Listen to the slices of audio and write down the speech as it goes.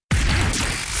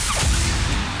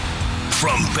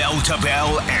From bell to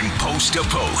bell and post to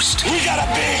post. We got a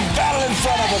big battle in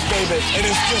front of us, baby. It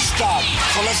is just started.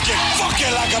 So let's get funky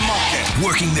like a monkey.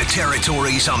 Working the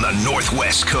territories on the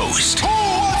Northwest Coast. Who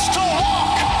wants to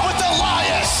walk with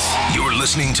Elias? You're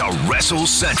listening to Wrestle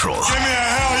Central. Give me a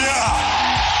hell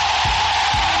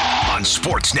yeah. On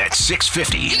Sportsnet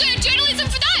 650. You got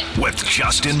journalism for that? With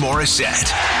Justin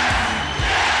Morissette.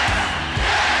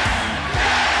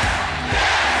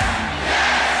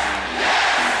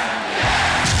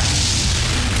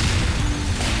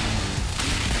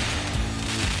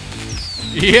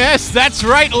 Yes, that's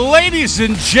right, ladies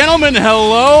and gentlemen,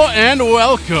 hello and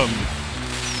welcome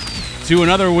to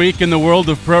another week in the world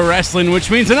of pro wrestling,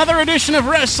 which means another edition of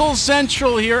Wrestle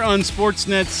Central here on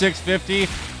Sportsnet 650,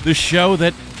 the show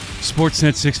that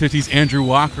Sportsnet 650's Andrew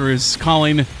Walker is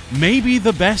calling maybe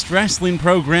the best wrestling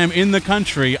program in the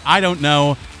country. I don't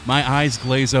know. My eyes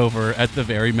glaze over at the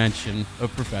very mention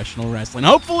of professional wrestling.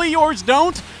 Hopefully yours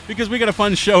don't, because we got a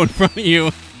fun show in front of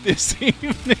you this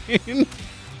evening.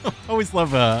 Always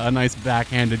love a nice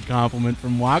backhanded compliment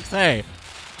from Wax. Hey,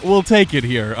 we'll take it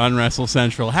here on Wrestle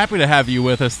Central. Happy to have you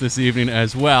with us this evening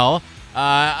as well.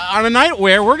 On a night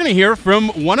where we're going to hear from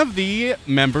one of the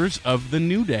members of the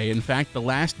New Day. In fact, the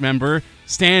last member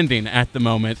standing at the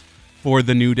moment for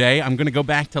the New Day. I'm going to go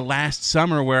back to last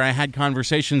summer where I had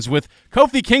conversations with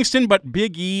Kofi Kingston, but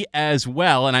Big E as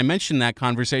well. And I mentioned that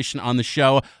conversation on the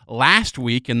show last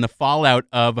week in the fallout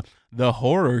of the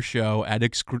horror show at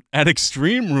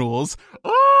Extreme Rules.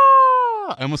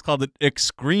 I almost called it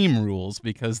Extreme Rules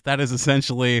because that is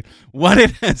essentially what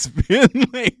it has been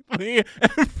lately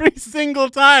every single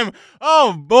time.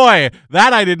 Oh boy,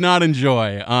 that I did not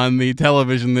enjoy on the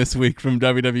television this week from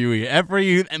WWE.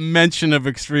 Every mention of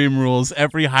Extreme Rules,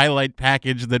 every highlight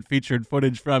package that featured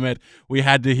footage from it, we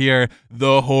had to hear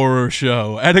the horror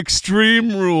show at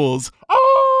Extreme Rules.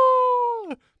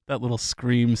 That little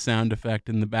scream sound effect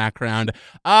in the background.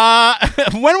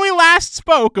 When we last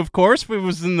spoke, of course, it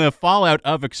was in the fallout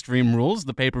of Extreme Rules,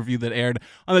 the pay-per-view that aired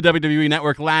on the WWE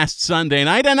Network last Sunday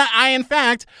night, and I, in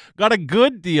fact, got a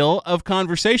good deal of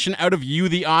conversation out of you,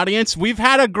 the audience. We've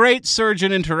had a great surge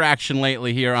in interaction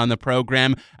lately here on the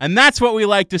program, and that's what we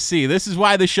like to see. This is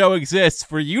why the show exists,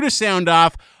 for you to sound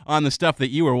off on the stuff that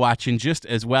you were watching just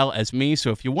as well as me.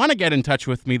 So if you want to get in touch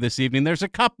with me this evening, there's a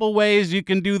couple ways you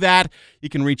can do that. You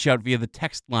can reach out via the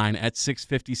text line at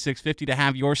 650-650 to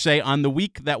have your say on the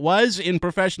week that was in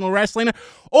professional wrestling,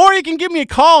 or you can give me a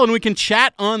call and we can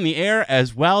chat on the air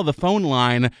as well. The phone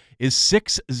line is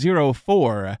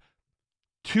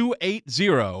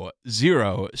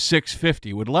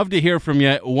 604-280-0650. Would love to hear from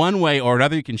you one way or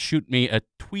another. You can shoot me a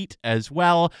tweet as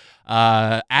well.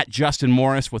 At Justin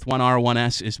Morris with 1R,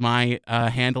 1S is my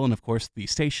handle. And, of course, the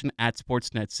station at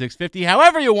Sportsnet 650.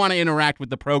 However you want to interact with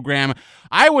the program,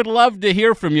 I would love to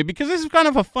hear from you because this is kind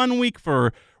of a fun week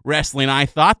for wrestling. I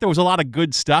thought there was a lot of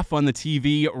good stuff on the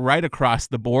TV right across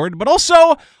the board, but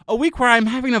also a week where I'm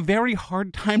having a very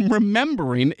hard time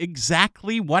remembering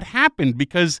exactly what happened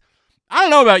because I don't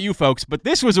know about you folks, but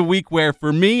this was a week where,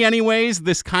 for me anyways,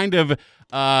 this kind of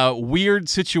weird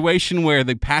situation where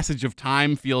the passage of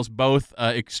time feels both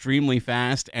extremely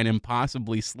fast and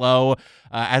impossibly slow,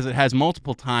 as it has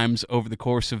multiple times over the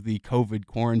course of the COVID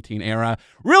quarantine era,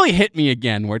 really hit me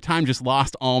again, where time just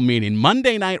lost all meaning.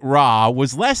 Monday Night Raw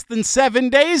was less than 7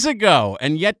 days ago,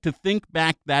 and yet to think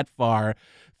back that far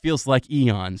feels like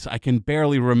eons. I can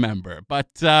barely remember,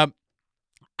 but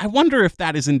I wonder if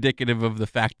that is indicative of the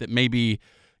fact that maybe,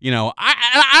 you know,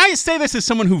 I say this as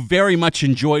someone who very much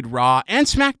enjoyed Raw and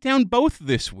SmackDown both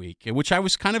this week, which I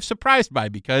was kind of surprised by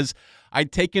because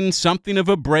I'd taken something of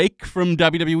a break from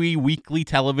WWE weekly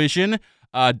television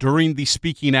during the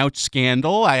Speaking Out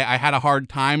scandal. I had a hard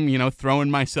time, you know,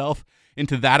 throwing myself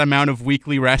into that amount of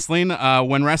weekly wrestling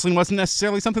when wrestling wasn't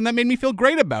necessarily something that made me feel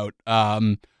great about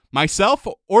myself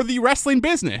or the wrestling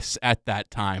business at that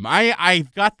time. I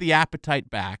got the appetite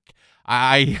back.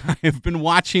 I have been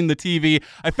watching the TV.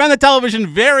 I found the television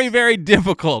very, very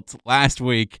difficult last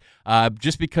week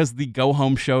just because the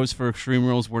go-home shows for Extreme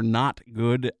Rules were not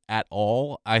good at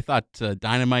all. I thought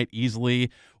Dynamite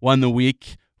easily won the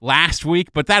week last week,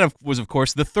 but that was, of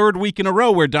course, the third week in a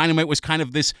row where Dynamite was kind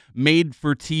of this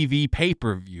made-for-TV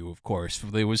pay-per-view, of course.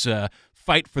 There was a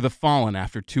Fight for the Fallen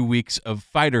after 2 weeks of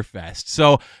Fyter Fest.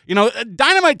 So, you know,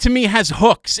 Dynamite to me has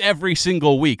hooks every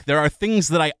single week. There are things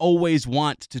that I always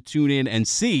want to tune in and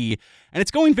see, and it's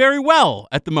going very well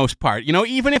at the most part. You know,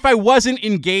 even if I wasn't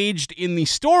engaged in the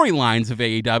storylines of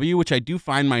AEW, which I do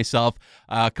find myself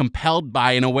compelled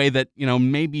by in a way that, you know,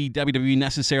 maybe WWE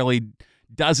necessarily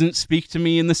doesn't speak to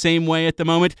me in the same way at the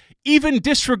moment, even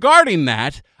disregarding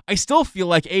that, I still feel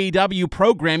like AEW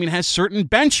programming has certain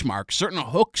benchmarks, certain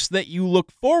hooks that you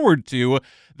look forward to,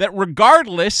 that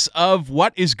regardless of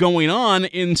what is going on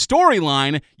in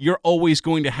storyline, you're always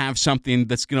going to have something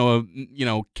that's going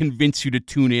to, convince you to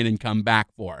tune in and come back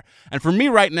for. And for me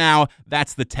right now,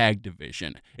 that's the tag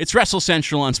division. It's Wrestle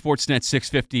Central on Sportsnet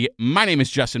 650. My name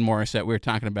is Justin Morissette. We're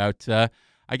talking about,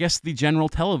 the general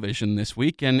television this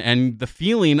week and the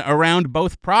feeling around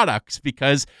both products,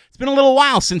 because it's been a little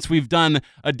while since we've done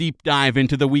a deep dive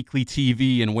into the weekly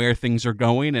TV and where things are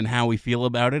going and how we feel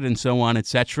about it and so on,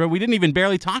 etc. We didn't even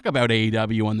barely talk about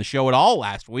AEW on the show at all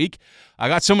last week. I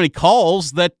got so many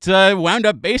calls that wound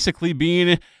up basically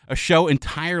being a show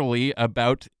entirely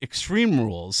about Extreme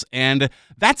Rules, and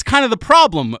that's kind of the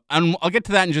problem, and I'll get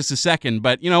to that in just a second.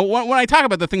 But, when I talk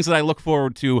about the things that I look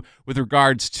forward to with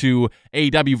regards to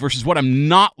AEW versus what I'm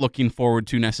not looking forward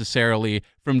to necessarily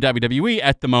from WWE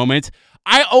at the moment,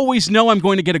 I always know I'm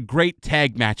going to get a great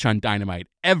tag match on Dynamite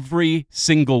every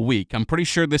single week. I'm pretty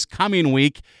sure this coming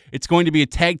week it's going to be a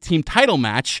tag team title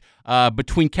match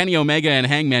between Kenny Omega and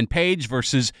Hangman Page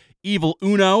versus Evil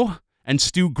Uno and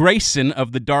Stu Grayson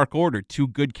of the Dark Order, two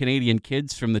good Canadian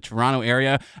kids from the Toronto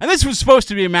area. And this was supposed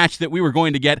to be a match that we were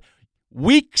going to get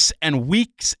weeks and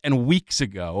weeks and weeks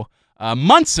ago.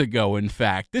 Months ago, in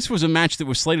fact. This was a match that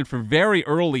was slated for very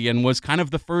early and was kind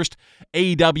of the first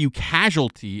AEW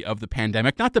casualty of the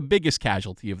pandemic. Not the biggest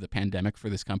casualty of the pandemic for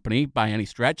this company by any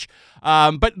stretch.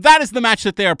 But that is the match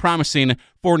that they are promising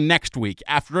for next week.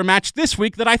 After a match this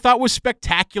week that I thought was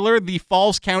spectacular, the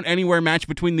Falls Count Anywhere match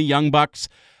between the Young Bucks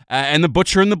and the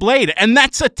Butcher and the Blade. And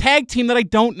that's a tag team that I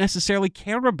don't necessarily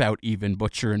care about, even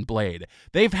Butcher and Blade.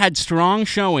 They've had strong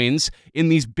showings in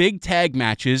these big tag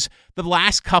matches the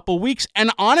last couple weeks. And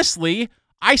honestly,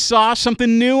 I saw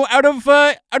something new out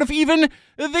of even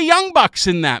the Young Bucks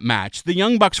in that match. The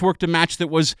Young Bucks worked a match that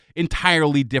was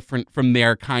entirely different from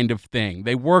their kind of thing.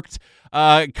 They worked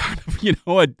a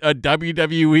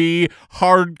WWE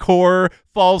hardcore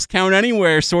Falls Count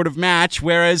Anywhere sort of match,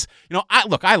 whereas,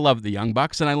 I love the Young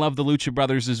Bucks and I love the Lucha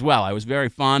Brothers as well. I was very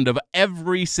fond of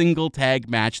every single tag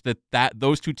match that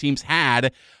those two teams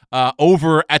had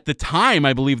over at the time.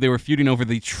 I believe they were feuding over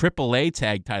the AAA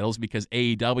tag titles because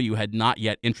AEW had not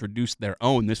yet introduced their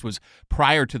own. This was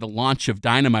prior to the launch of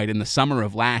Dynamite in the summer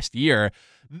of last year.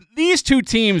 These two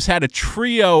teams had a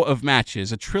trio of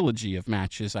matches, a trilogy of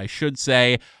matches, I should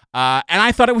say, and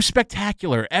I thought it was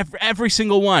spectacular, every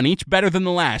single one, each better than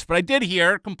the last. But I did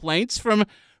hear complaints from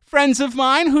friends of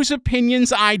mine whose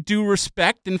opinions I do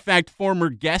respect. In fact, former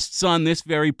guests on this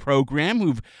very program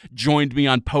who've joined me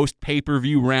on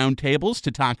post-pay-per-view roundtables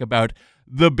to talk about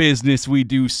the business we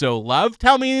do so love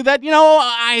tell me that,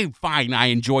 I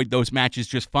enjoyed those matches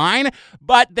just fine,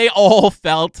 but they all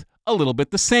felt a little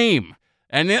bit the same.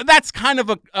 And that's kind of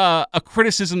a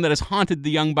criticism that has haunted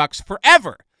the Young Bucks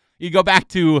forever. You go back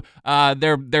to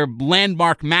their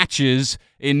landmark matches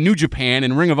in New Japan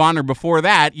and Ring of Honor before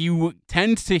that, you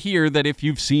tend to hear that if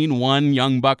you've seen one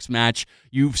Young Bucks match,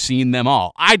 you've seen them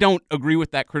all. I don't agree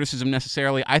with that criticism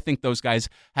necessarily. I think those guys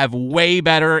have way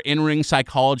better in-ring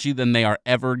psychology than they are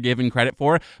ever given credit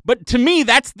for. But to me,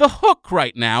 that's the hook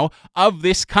right now of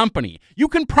this company. You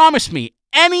can promise me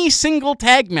any single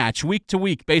tag match week to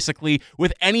week, basically,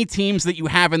 with any teams that you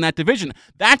have in that division.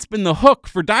 That's been the hook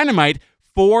for Dynamite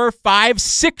 4, 5,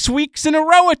 6 weeks in a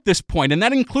row at this point, and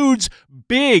that includes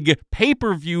big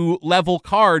pay-per-view level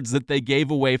cards that they gave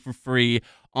away for free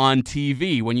on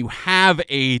TV. When you have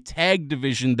a tag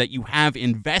division that you have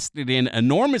invested in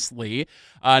enormously,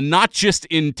 not just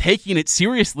in taking it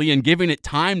seriously and giving it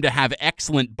time to have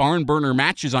excellent barn burner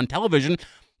matches on television,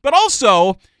 but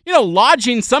also,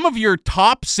 lodging some of your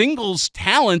top singles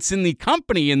talents in the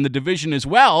company in the division as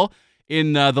well,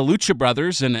 in the Lucha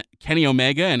Brothers and Kenny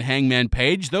Omega and Hangman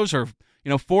Page. Those are,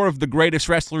 four of the greatest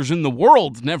wrestlers in the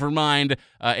world, never mind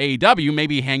AEW.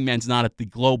 Maybe Hangman's not at the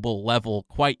global level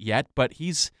quite yet, but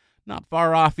he's not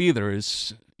far off either,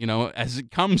 as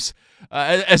it comes,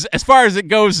 as far as it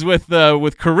goes with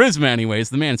charisma anyways.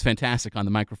 The man's fantastic on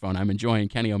the microphone. I'm enjoying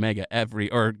Kenny Omega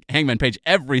Hangman Page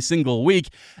every single week.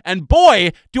 And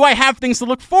boy, do I have things to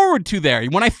look forward to there.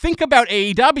 When I think about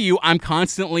AEW, I'm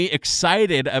constantly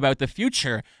excited about the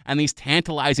future and these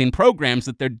tantalizing programs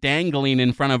that they're dangling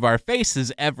in front of our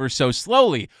faces ever so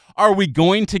slowly. Are we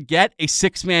going to get a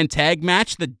 6-man tag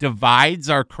match that divides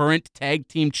our current tag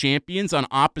team champions on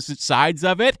opposite sides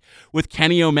of it, with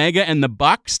Kenny Omega and the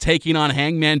Bucks taking on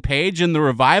Hangman Page and the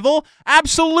Revival?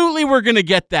 Absolutely, we're going to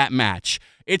get that match.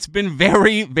 It's been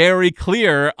very, very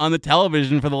clear on the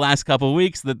television for the last couple of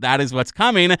weeks that is what's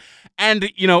coming. And,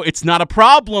 it's not a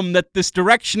problem that this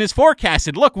direction is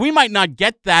forecasted. Look, we might not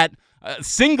get that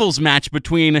singles match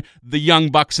between the Young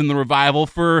Bucks and the Revival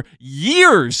for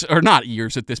years, or not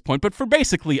years at this point, but for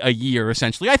basically a year,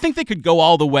 essentially. I think they could go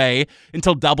all the way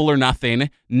until Double or Nothing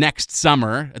next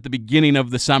summer, at the beginning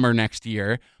of the summer next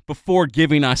year, before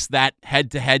giving us that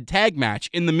head-to-head tag match.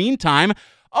 In the meantime,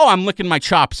 I'm licking my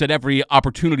chops at every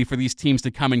opportunity for these teams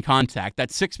to come in contact.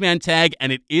 That six-man tag,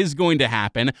 and it is going to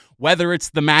happen, whether it's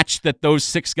the match that those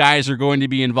six guys are going to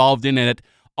be involved in it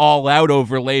all out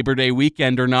over Labor Day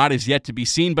weekend or not is yet to be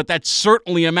seen, but that's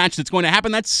certainly a match that's going to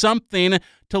happen. That's something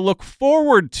to look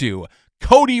forward to.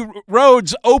 Cody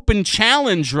Rhodes' open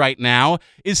challenge right now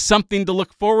is something to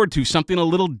look forward to, something a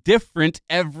little different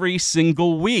every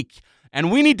single week. And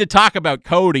we need to talk about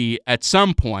Cody at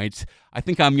some point. I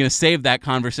think I'm going to save that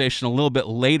conversation a little bit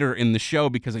later in the show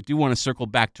because I do want to circle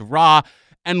back to Raw.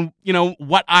 And,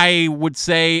 what I would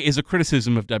say is a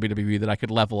criticism of WWE that I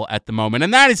could level at the moment.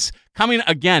 And that is coming,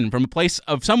 again, from a place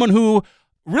of someone who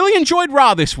really enjoyed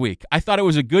Raw this week. I thought it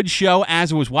was a good show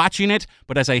as I was watching it,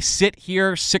 but as I sit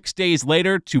here 6 days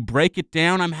later to break it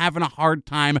down, I'm having a hard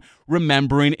time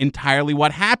remembering entirely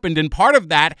what happened. And part of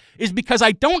that is because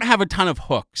I don't have a ton of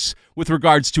hooks with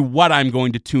regards to what I'm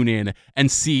going to tune in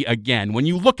and see again. When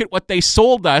you look at what they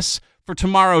sold us for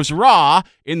tomorrow's Raw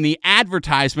in the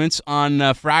advertisements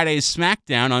on Friday's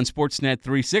SmackDown on Sportsnet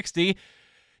 360,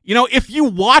 if you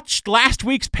watched last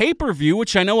week's pay-per-view,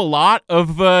 which I know a lot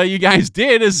of you guys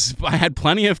did, as I had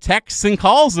plenty of texts and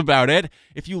calls about it,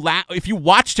 if you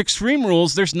watched Extreme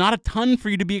Rules, there's not a ton for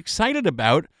you to be excited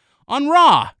about on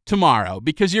Raw tomorrow,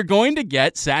 because you're going to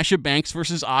get Sasha Banks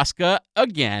versus Asuka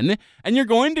again, and you're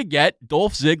going to get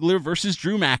Dolph Ziggler versus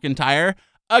Drew McIntyre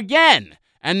again.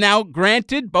 And now,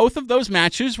 granted, both of those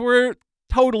matches were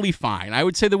totally fine. I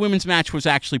would say the women's match was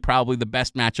actually probably the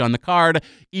best match on the card,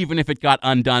 even if it got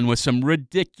undone with some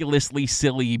ridiculously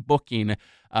silly booking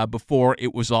before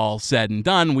it was all said and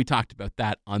done. We talked about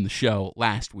that on the show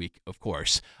last week, of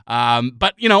course.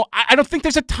 But, I don't think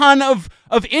there's a ton of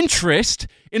interest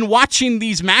in watching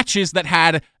these matches that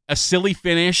had a silly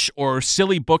finish or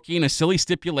silly booking, a silly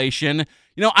stipulation.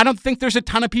 I don't think there's a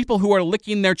ton of people who are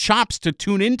licking their chops to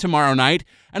tune in tomorrow night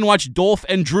and watch Dolph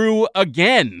and Drew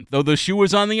again, though the shoe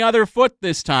is on the other foot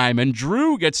this time, and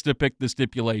Drew gets to pick the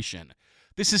stipulation.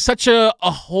 This is such a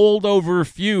holdover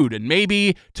feud, and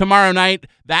maybe tomorrow night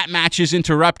that match is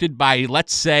interrupted by,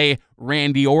 let's say,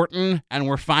 Randy Orton, and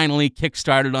we're finally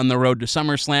kickstarted on the road to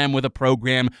SummerSlam with a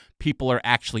program people are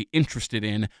actually interested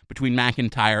in between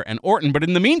McIntyre and Orton. But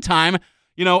in the meantime,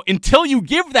 until you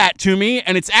give that to me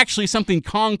and it's actually something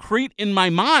concrete in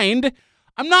my mind,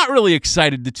 I'm not really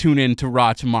excited to tune in to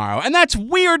Raw tomorrow. And that's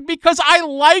weird because I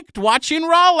liked watching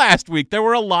Raw last week. There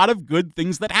were a lot of good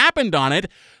things that happened on it,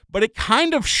 but it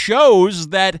kind of shows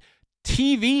that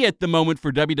TV at the moment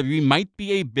for WWE might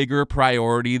be a bigger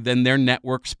priority than their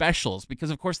network specials because,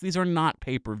 of course, these are not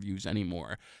pay-per-views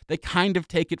anymore. They kind of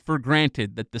take it for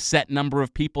granted that the set number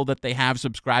of people that they have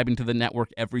subscribing to the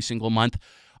network every single month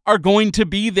are going to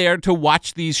be there to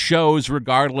watch these shows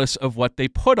regardless of what they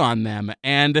put on them.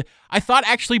 And I thought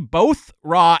actually both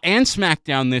Raw and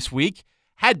SmackDown this week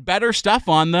had better stuff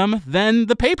on them than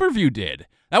the pay-per-view did.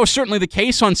 That was certainly the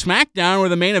case on SmackDown, where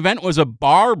the main event was a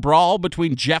bar brawl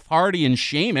between Jeff Hardy and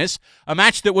Sheamus, a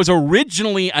match that was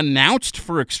originally announced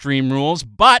for Extreme Rules,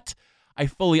 but I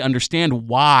fully understand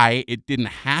why it didn't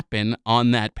happen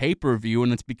on that pay-per-view,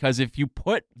 and it's because if you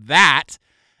put that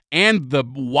and the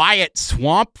Wyatt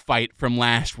Swamp fight from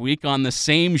last week on the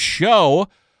same show,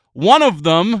 one of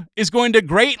them is going to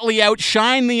greatly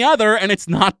outshine the other, and it's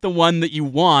not the one that you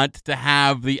want to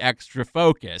have the extra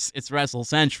focus. It's Wrestle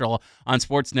Central on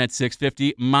Sportsnet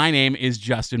 650. My name is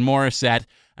Justin Morissette,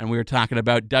 and we were talking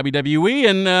about WWE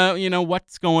and,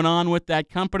 what's going on with that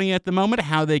company at the moment,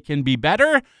 how they can be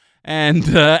better, and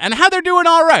how they're doing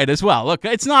all right as well. Look,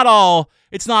 it's not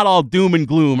all doom and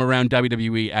gloom around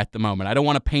WWE at the moment. I don't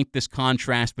want to paint this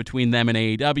contrast between them and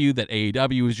AEW, that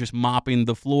AEW is just mopping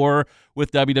the floor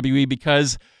with WWE,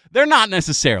 because they're not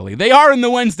necessarily. They are in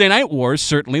the Wednesday Night Wars,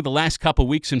 certainly, the last couple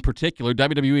weeks in particular.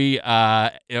 WWE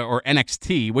or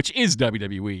NXT, which is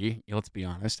WWE, let's be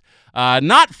honest,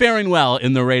 not faring well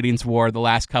in the ratings war the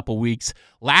last couple weeks.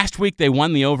 Last week, they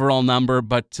won the overall number,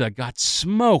 but got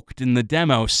smoked in the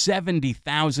demo,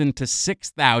 70,000 to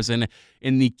 6,000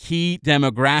 in the key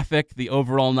demographic. The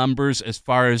overall numbers as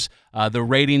far as the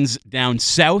ratings down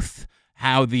south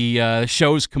how the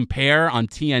shows compare on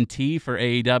TNT for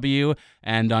AEW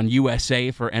and on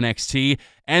USA for NXT.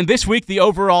 And this week, the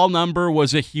overall number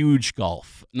was a huge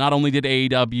gulf. Not only did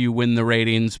AEW win the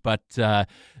ratings, but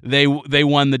they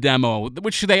won the demo,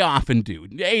 which they often do.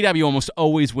 AEW almost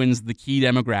always wins the key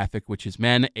demographic, which is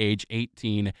men age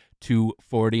 18 to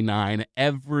 49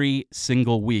 every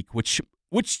single week, which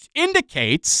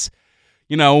indicates,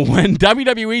 you know, when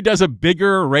WWE does a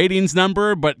bigger ratings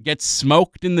number but gets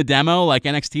smoked in the demo like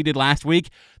NXT did last week,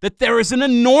 that there is an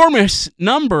enormous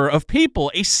number of people,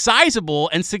 a sizable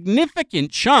and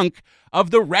significant chunk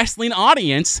of the wrestling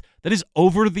audience that is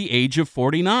over the age of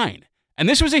 49. And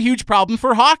this was a huge problem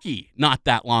for hockey not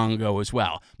that long ago as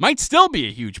well. Might still be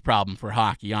a huge problem for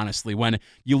hockey, honestly, when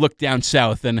you look down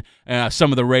south and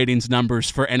some of the ratings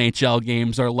numbers for NHL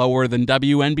games are lower than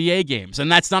WNBA games.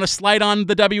 And that's not a slight on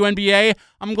the WNBA.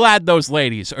 I'm glad those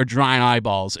ladies are drying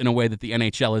eyeballs in a way that the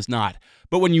NHL is not.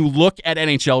 But when you look at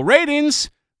NHL ratings,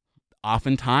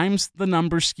 oftentimes the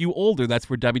numbers skew older. That's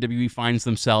where WWE finds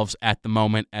themselves at the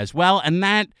moment as well. And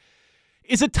that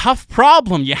is a tough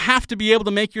problem. You have to be able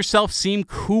to make yourself seem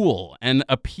cool and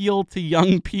appeal to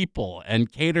young people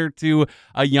and cater to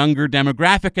a younger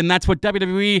demographic. And that's what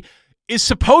WWE is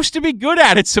supposed to be good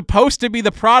at. It's supposed to be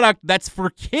the product that's for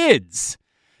kids.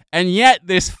 And yet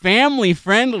this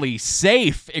family-friendly,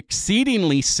 safe,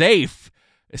 exceedingly safe,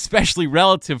 especially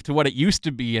relative to what it used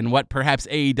to be and what perhaps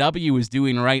AEW is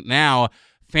doing right now,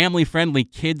 family-friendly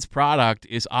kids product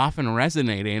is often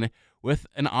resonating with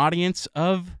an audience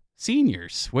of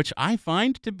seniors, which I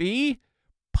find to be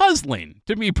puzzling,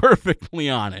 to be perfectly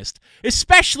honest.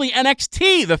 Especially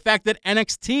NXT, the fact that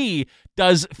NXT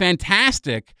does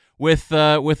fantastic with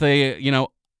a, you know,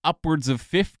 upwards of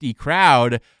 50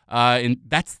 crowd, and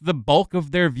that's the bulk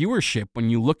of their viewership. When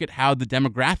you look at how the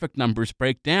demographic numbers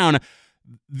break down,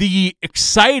 the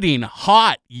exciting,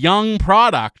 hot, young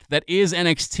product that is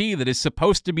NXT, that is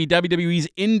supposed to be WWE's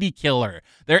indie killer,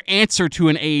 their answer to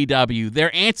an AEW,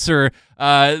 their answer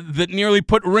that nearly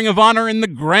put Ring of Honor in the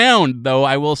ground, though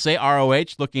I will say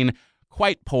ROH looking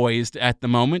quite poised at the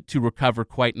moment to recover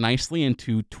quite nicely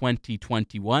into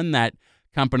 2021. That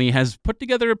company has put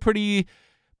together a pretty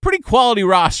quality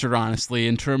roster, honestly,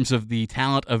 in terms of the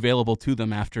talent available to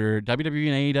them after WWE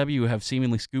and AEW have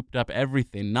seemingly scooped up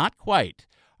everything. Not quite.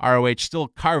 ROH still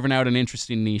carving out an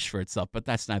interesting niche for itself, but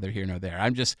that's neither here nor there.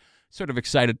 I'm just sort of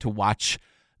excited to watch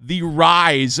the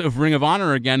rise of Ring of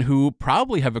Honor again, who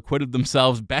probably have acquitted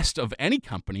themselves best of any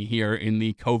company here in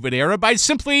the COVID era by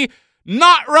simply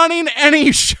not running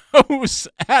any shows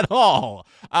at all.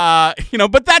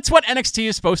 But that's what NXT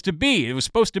is supposed to be. It was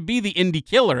supposed to be the indie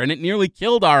killer, and it nearly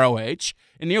killed ROH.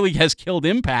 It nearly has killed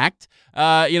Impact.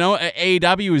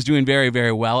 AEW is doing very,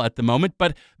 very well at the moment,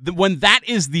 but when that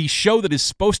is the show that is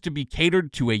supposed to be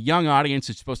catered to a young audience,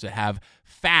 it's supposed to have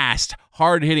fast,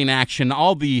 hard-hitting action,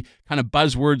 all the kind of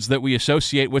buzzwords that we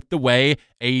associate with the way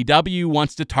AEW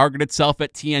wants to target itself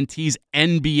at TNT's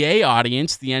NBA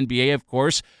audience. The NBA, of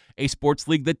course, a sports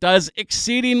league that does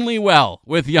exceedingly well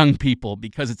with young people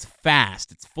because it's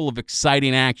fast, it's full of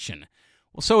exciting action.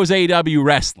 Well, so is AEW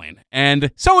wrestling,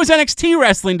 and so is NXT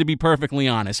wrestling, to be perfectly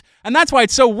honest. And that's why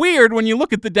it's so weird when you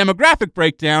look at the demographic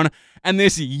breakdown, and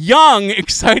this young,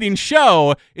 exciting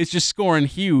show is just scoring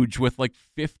huge with like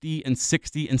 50 and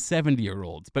 60 and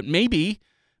 70-year-olds. But maybe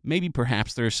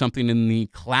perhaps there's something in the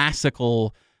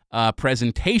classical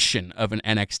presentation of an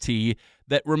NXT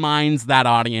that reminds that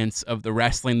audience of the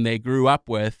wrestling they grew up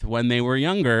with when they were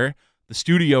younger, the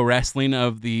studio wrestling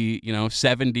of the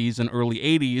 70s and early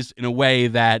 80s, in a way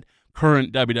that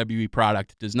current WWE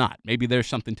product does not. Maybe there's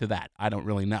something to that. I don't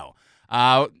really know.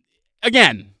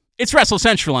 Again, it's Wrestle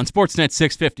Central on Sportsnet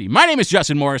 650. My name is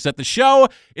Justin Morissette. The show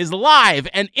is live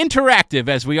and interactive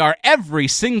as we are every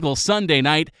single Sunday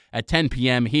night at 10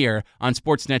 p.m. here on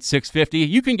Sportsnet 650.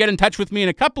 You can get in touch with me in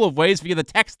a couple of ways via the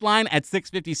text line at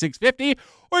 650-650,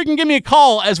 or you can give me a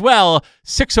call as well,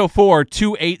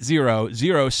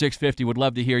 604-280-0650. Would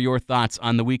love to hear your thoughts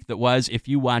on the week that was, if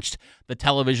you watched the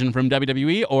television from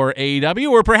WWE or AEW,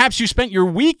 or perhaps you spent your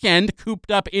weekend cooped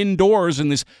up indoors in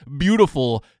this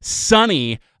beautiful,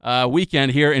 sunny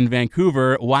weekend here in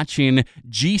Vancouver watching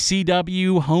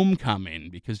GCW Homecoming,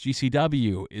 because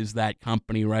GCW is that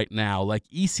company right now, like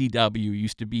ECW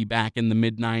used to be back in the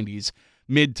mid to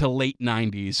late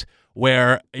 90s,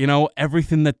 where,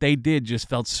 everything that they did just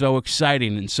felt so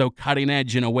exciting and so cutting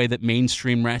edge in a way that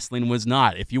mainstream wrestling was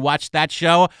not. If you watched that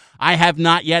show, I have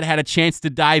not yet had a chance to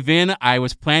dive in. I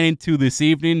was planning to this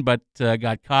evening, but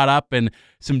got caught up in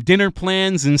some dinner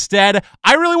plans instead.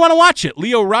 I really want to watch it.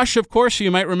 Lio Rush, of course, who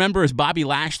you might remember as Bobby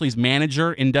Lashley's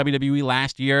manager in WWE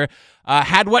last year,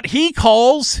 had what he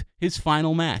calls his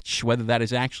final match. Whether that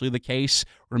is actually the case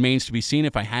remains to be seen.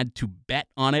 If I had to bet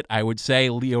on it, I would say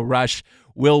Lio Rush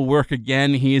will work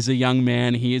again. He is a young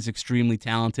man. He is extremely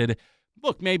talented.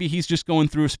 Look, maybe he's just going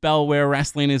through a spell where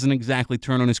wrestling isn't exactly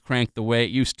turning his crank the way it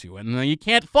used to. And you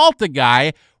can't fault a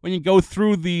guy when you go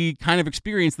through the kind of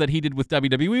experience that he did with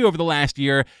WWE over the last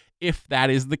year, if that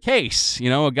is the case.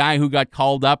 A guy who got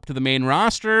called up to the main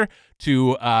roster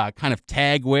to kind of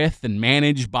tag with and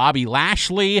manage Bobby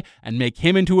Lashley and make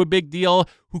him into a big deal,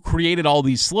 who created all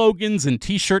these slogans and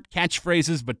T-shirt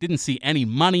catchphrases but didn't see any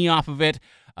money off of it.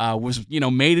 Was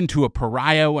made into a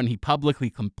pariah when he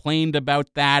publicly complained about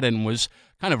that, and was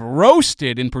kind of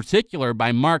roasted in particular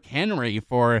by Mark Henry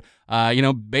for,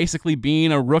 basically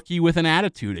being a rookie with an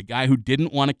attitude, a guy who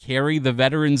didn't want to carry the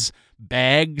veterans'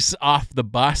 bags off the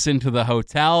bus into the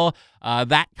hotel,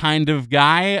 that kind of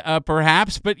guy,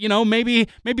 perhaps. But, maybe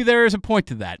there is a point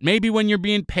to that. Maybe when you're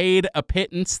being paid a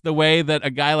pittance the way that a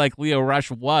guy like Lio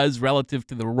Rush was relative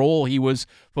to the role he was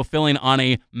fulfilling on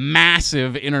a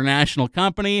massive international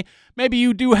company, maybe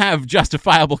you do have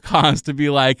justifiable cause to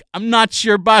be like, I'm not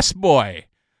your busboy.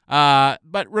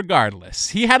 But regardless,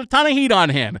 he had a ton of heat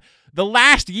on him. The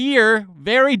last year,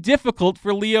 very difficult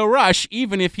for Lio Rush,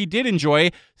 even if he did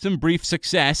enjoy some brief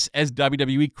success as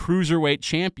WWE Cruiserweight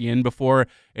Champion before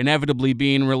inevitably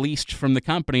being released from the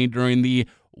company during the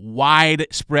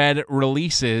widespread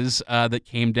releases that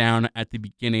came down at the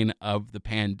beginning of the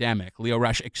pandemic. Lio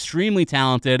Rush, extremely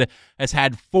talented, has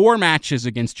had 4 matches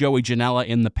against Joey Janela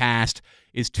in the past,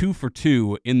 is 2 for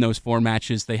 2 in those 4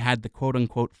 matches. They had the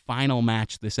quote-unquote final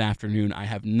match this afternoon. I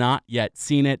have not yet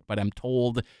seen it, but I'm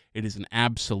told it is an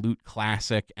absolute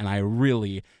classic, and I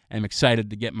really am excited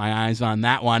to get my eyes on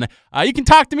that one. You can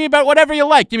talk to me about whatever you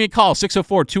like. Give me a call,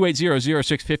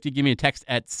 604-280-0650. Give me a text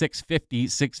at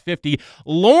 650-650.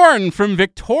 Lauren from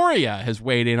Victoria has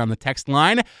weighed in on the text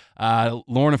line.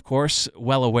 Lauren, of course,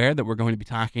 well aware that we're going to be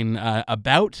talking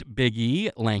about Big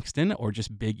E Langston, or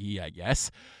just Big E, I guess.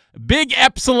 Big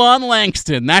Epsilon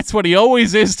Langston. That's what he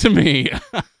always is to me.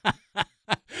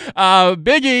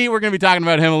 Big E, we're going to be talking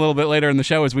about him a little bit later in the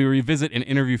show as we revisit an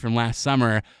interview from last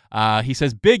summer. He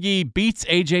says Big E beats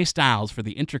AJ Styles for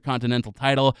the Intercontinental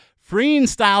title, freeing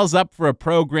Styles up for a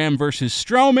program versus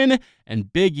Strowman,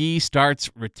 and Big E starts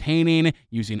retaining,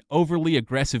 using overly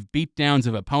aggressive beatdowns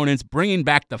of opponents, bringing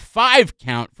back the 5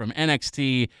 count from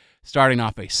NXT, starting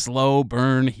off a slow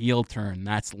burn heel turn.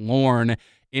 That's Lorne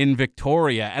in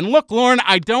Victoria. And look, Lauren,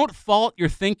 I don't fault your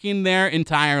thinking there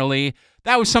entirely.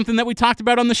 That was something that we talked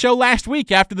about on the show last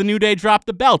week after the New Day dropped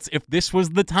the belts. If this was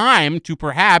the time to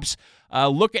perhaps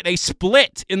look at a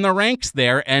split in the ranks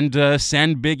there and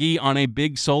send Big E on a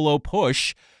big solo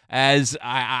push, as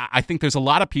I think there's a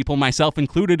lot of people, myself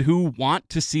included, who want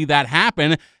to see that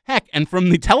happen. Heck, and from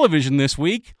the television this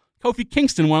week, Kofi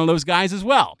Kingston, one of those guys as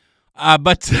well.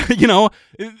 But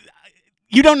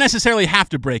you don't necessarily have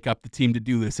to break up the team to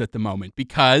do this at the moment,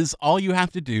 because all you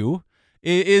have to do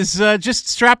is just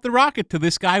strap the rocket to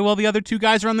this guy while the other 2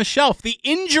 guys are on the shelf. The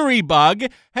injury bug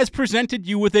has presented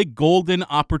you with a golden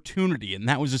opportunity, and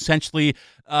that was essentially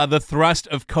the thrust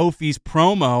of Kofi's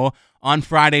promo on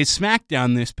Friday's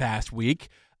SmackDown this past week.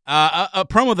 A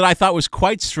promo that I thought was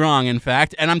quite strong, in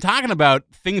fact, and I'm talking about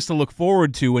things to look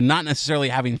forward to and not necessarily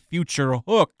having future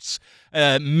hooks,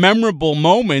 memorable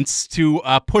moments to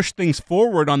push things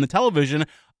forward on the television.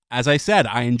 As I said,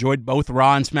 I enjoyed both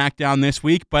Raw and SmackDown this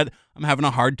week, but I'm having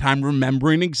a hard time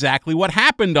remembering exactly what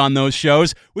happened on those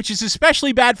shows, which is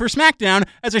especially bad for SmackDown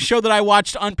as a show that I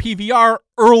watched on PVR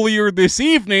earlier this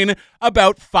evening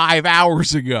about 5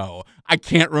 hours ago. I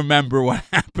can't remember what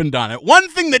happened on it. One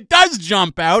thing that does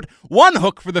jump out, one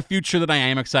hook for the future that I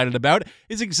am excited about,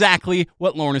 is exactly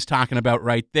what Lauren is talking about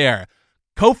right there.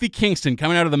 Kofi Kingston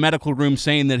coming out of the medical room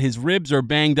saying that his ribs are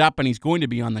banged up and he's going to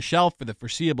be on the shelf for the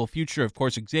foreseeable future. Of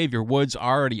course, Xavier Woods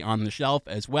already on the shelf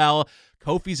as well.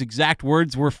 Kofi's exact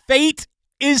words were, "Fate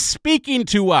is speaking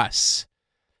to us,"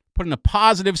 putting a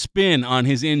positive spin on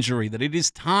his injury, that it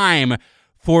is time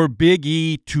for Big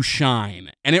E to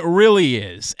shine. And it really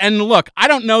is. And look, I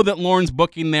don't know that Lauren's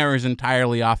booking there is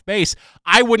entirely off base.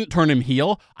 I wouldn't turn him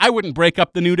heel. I wouldn't break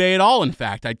up the New Day at all, in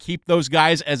fact. I'd keep those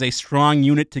guys as a strong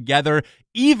unit together,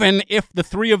 even if the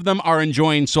 3 of them are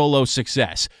enjoying solo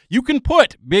success. You can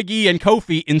put Big E and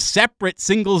Kofi in separate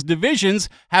singles divisions,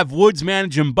 have Woods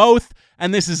manage them both,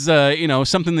 And this is,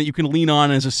 something that you can lean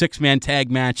on as a six-man tag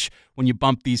match when you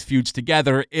bump these feuds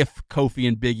together if Kofi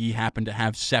and Big E happen to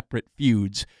have separate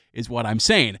feuds, is what I'm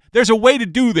saying. There's a way to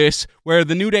do this where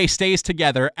the New Day stays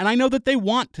together, and I know that they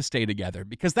want to stay together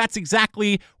because that's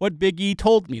exactly what Big E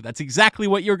told me. That's exactly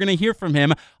what you're going to hear from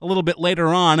him a little bit later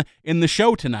on in the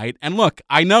show tonight. And look,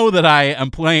 I know that I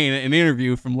am playing an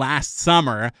interview from last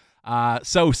summer,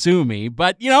 so sue me.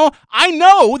 But, I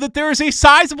know that there is a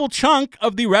sizable chunk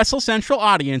of the Wrestle Central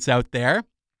audience out there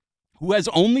who has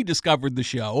only discovered the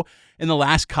show in the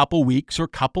last couple weeks or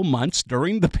couple months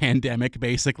during the pandemic,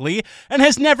 basically, and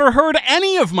has never heard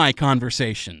any of my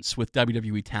conversations with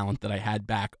WWE talent that I had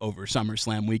back over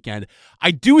SummerSlam weekend.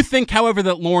 I do think, however,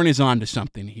 that Lauren is onto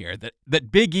something here,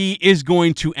 that Big E is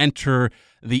going to enter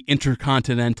the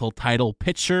Intercontinental title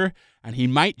picture, and he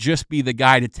might just be the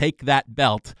guy to take that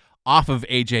belt off of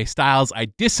AJ Styles. I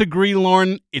disagree,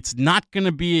 Lauren. It's not going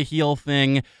to be a heel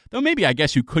thing, though maybe I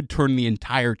guess you could turn the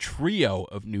entire trio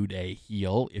of New Day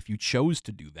heel if you chose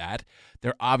to do that.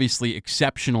 They're obviously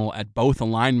exceptional at both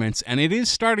alignments, and it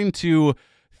is starting to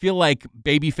feel like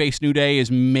babyface New Day is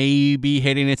maybe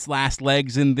hitting its last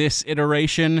legs in this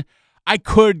iteration. I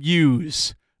could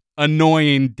use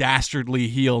annoying, dastardly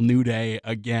heel New Day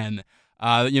again.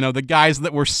 The guys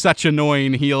that were such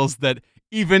annoying heels that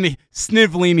even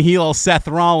sniveling heel Seth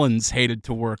Rollins hated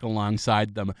to work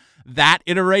alongside them. That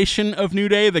iteration of New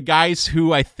Day, the guys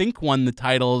who I think won the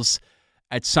titles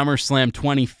at SummerSlam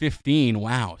 2015,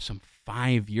 wow, some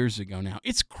 5 years ago now.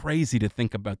 It's crazy to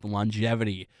think about the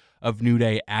longevity of New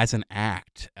Day as an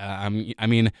act.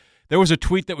 There was a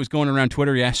tweet that was going around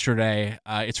Twitter yesterday.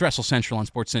 It's Wrestle Central on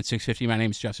Sportsnet 650. My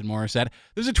name is Justin Morissette.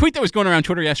 There's a tweet that was going around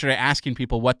Twitter yesterday asking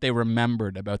people what they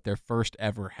remembered about their first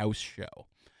ever house show.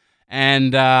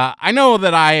 And I know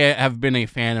that I have been a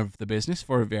fan of the business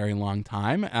for a very long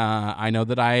time. I know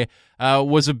that I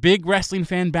was a big wrestling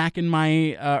fan back in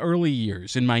my early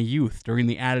years, in my youth, during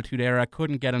the Attitude Era. I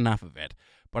couldn't get enough of it.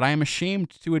 But I am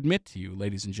ashamed to admit to you,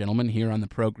 ladies and gentlemen, here on the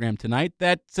program tonight,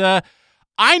 that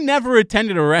I never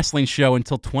attended a wrestling show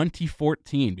until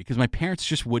 2014 because my parents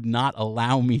just would not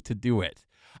allow me to do it.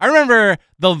 I remember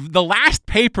the last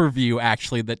pay-per-view,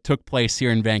 actually, that took place here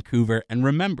in Vancouver, and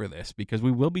remember this because we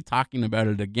will be talking about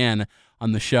it again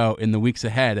on the show in the weeks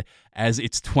ahead as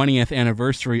its 20th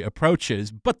anniversary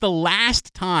approaches. But the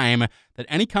last time that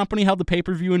any company held a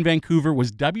pay-per-view in Vancouver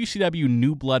was WCW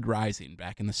New Blood Rising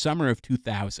back in the summer of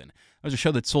 2000. That was a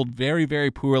show that sold very,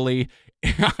 very poorly.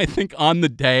 I think on the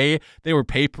day they were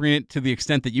papering it to the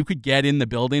extent that you could get in the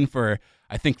building for,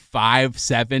 I think, $5,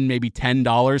 $7, maybe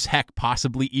 $10, heck,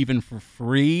 possibly even for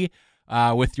free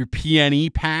with your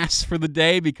PNE pass for the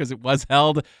day because it was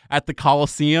held at the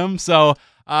Coliseum. So,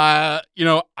 I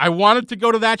wanted to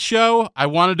go to that show. I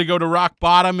wanted to go to Rock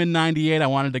Bottom in 98. I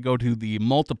wanted to go to the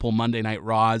multiple Monday Night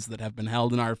Raws that have been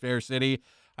held in our fair city.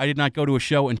 I did not go to a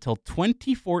show until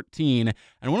 2014.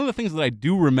 And one of the things that I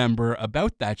do remember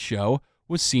about that show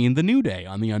was seeing the New Day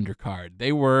on the undercard.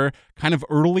 They were kind of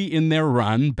early in their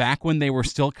run, back when they were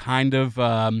still kind of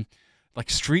like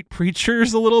street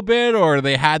preachers a little bit, or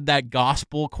they had that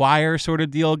gospel choir sort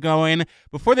of deal going,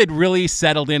 before they'd really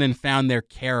settled in and found their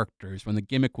characters when the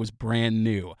gimmick was brand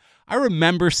new. I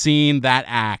remember seeing that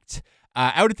act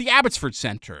out at the Abbotsford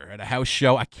Center at a house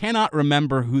show. I cannot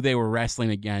remember who they were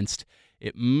wrestling against.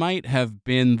 It might have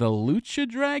been the Lucha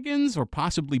Dragons or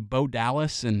possibly Bo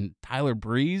Dallas and Tyler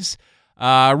Breeze.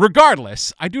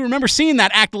 Regardless, I do remember seeing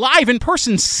that act live in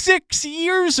person 6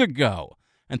 years ago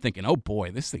and thinking, oh boy,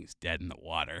 this thing's dead in the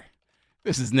water.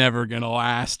 This is never going to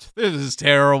last. This is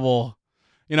terrible.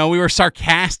 We were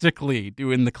sarcastically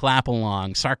doing the clap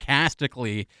along,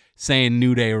 sarcastically saying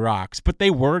New Day rocks, but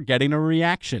they were getting a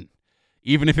reaction,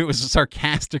 even if it was a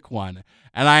sarcastic one.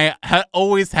 And I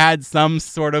always had some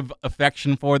sort of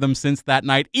affection for them since that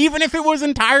night, even if it was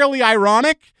entirely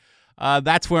ironic.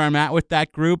 That's where I'm at with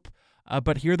that group.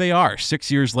 But here they are.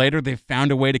 6 years later, they've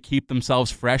found a way to keep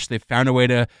themselves fresh. They've found a way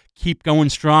to keep going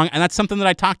strong. And that's something that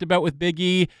I talked about with Big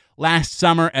E last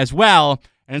summer as well.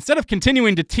 And instead of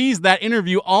continuing to tease that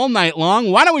interview all night long,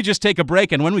 why don't we just take a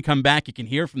break? And when we come back, you can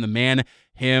hear from the man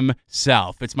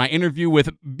himself. It's my interview with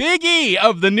Big E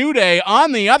of the New Day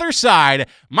on the other side.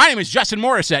 My name is Justin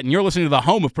Morissette, and you're listening to the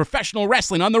home of professional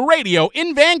wrestling on the radio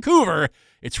in Vancouver.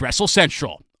 It's Wrestle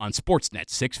Central on Sportsnet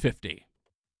 650.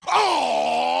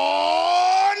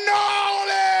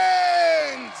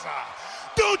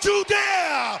 Don't you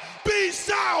dare be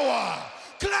sour.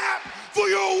 Clap for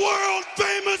your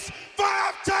world-famous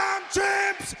 5-time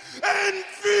champs and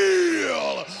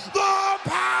feel the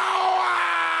power.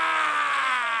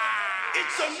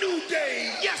 It's a new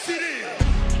day. Yes, it is.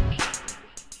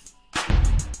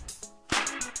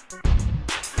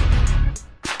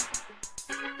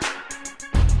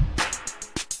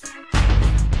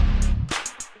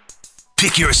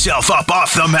 Pick yourself up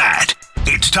off the mat.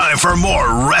 It's time for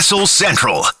more Wrestle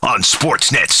Central on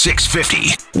Sportsnet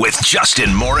 650 with Justin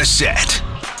Morissette.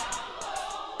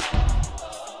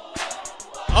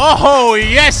 Oh,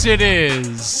 yes, it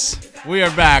is. We are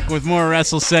back with more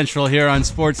Wrestle Central here on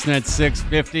Sportsnet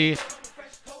 650.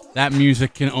 That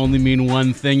music can only mean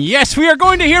one thing. Yes, we are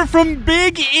going to hear from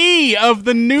Big E of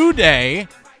the New Day.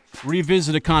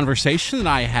 Revisit a conversation that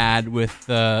I had with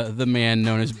the man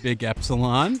known as Big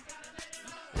Epsilon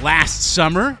last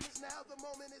summer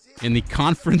in the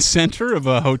conference center of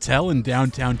a hotel in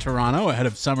downtown Toronto ahead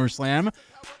of SummerSlam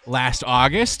last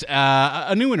August.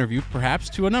 A new interview, perhaps,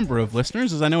 to a number of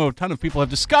listeners, as I know a ton of people have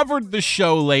discovered the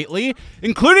show lately,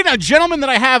 including a gentleman that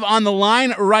I have on the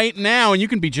line right now. And you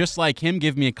can be just like him.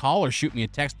 Give me a call or shoot me a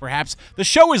text, perhaps. The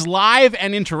show is live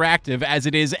and interactive, as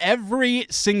it is every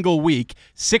single week.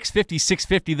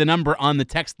 650-650, the number on the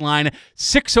text line,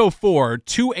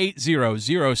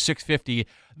 604-280-0650.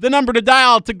 The number to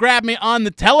dial to grab me on the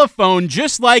telephone,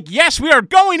 just like, yes, we are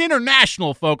going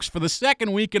international, folks, for the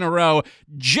second week in a row.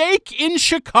 Jake in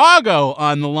Chicago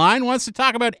on the line wants to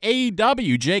talk about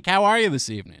AEW. Jake, how are you this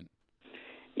evening?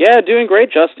 Yeah, doing great,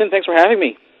 Justin. Thanks for having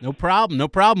me. No problem, no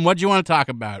problem. What do you want to talk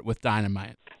about with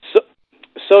Dynamite?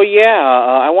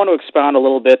 I want to expound a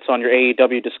little bit on your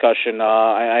AEW discussion.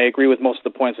 I agree with most of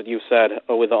the points that you said,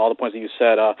 with all the points that you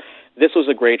said. This was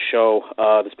a great show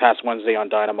this past Wednesday on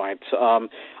Dynamite.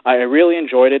 I really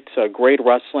enjoyed it. Great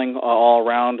wrestling all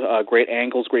around, great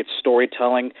angles, great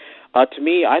storytelling. To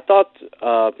me, I thought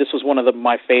this was one of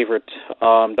my favorite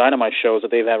Dynamite shows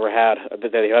that they've ever had,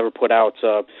 that they've ever put out.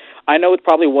 I know it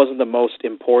probably wasn't the most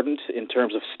important in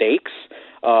terms of stakes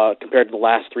compared to the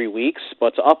last 3 weeks,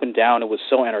 but up and down, it was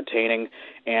so entertaining.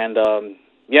 And,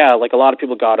 like a lot of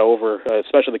people got over,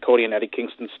 especially the Cody and Eddie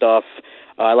Kingston stuff.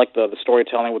 I like the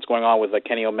storytelling, what's going on with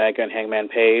Kenny Omega and Hangman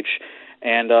Page.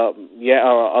 And,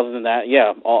 other than that,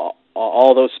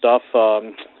 all those stuff.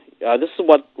 This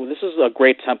is a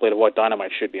great template of what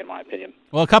Dynamite should be, in my opinion.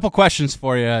 Well, a couple questions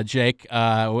for you, Jake,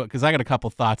 because I got a couple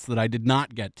thoughts that I did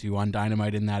not get to on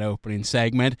Dynamite in that opening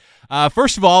segment.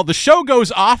 First of all, the show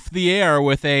goes off the air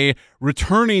with a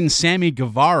returning Sammy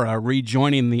Guevara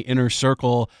rejoining the Inner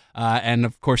Circle and,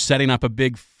 of course, setting up a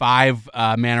big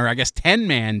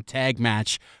 10-man tag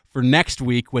match for next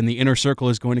week when the Inner Circle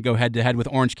is going to go head-to-head with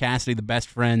Orange Cassidy, the Best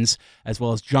Friends, as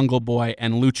well as Jungle Boy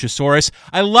and Luchasaurus.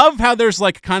 I love how there's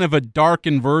like kind of a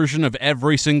darkened version of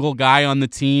every single guy on the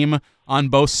team on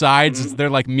both sides. Mm-hmm. They're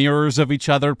like mirrors of each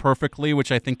other perfectly, which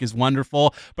I think is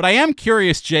wonderful. But I am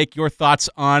curious, Jake, your thoughts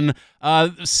on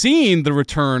seeing the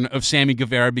return of Sammy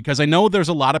Guevara, because I know there's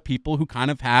a lot of people who kind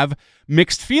of have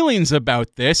mixed feelings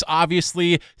about this.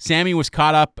 Obviously, Sammy was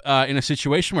caught up in a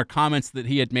situation where comments that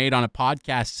he had made on a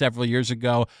podcast several years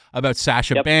ago about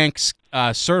Sasha Banks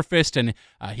surfaced, and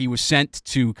he was sent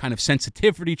to kind of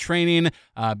sensitivity training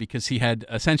because he had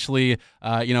essentially,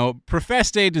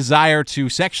 professed a desire to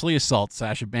sexually assault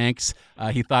Sasha Banks.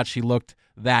 He thought she looked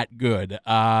that good.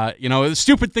 A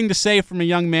stupid thing to say from a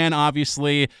young man,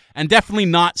 obviously, and definitely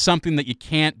not something that you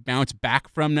can't bounce back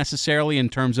from necessarily in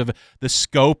terms of the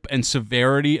scope and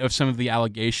severity of some of the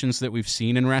allegations that we've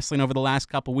seen in wrestling over the last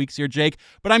couple weeks here, Jake.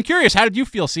 But I'm curious, how did you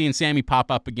feel seeing Sammy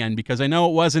pop up again? Because I know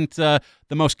it wasn't the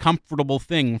most comfortable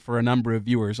thing for a number of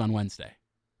viewers on Wednesday.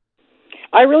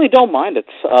 I really don't mind it.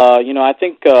 I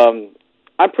think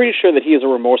I'm pretty sure that he is a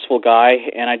remorseful guy,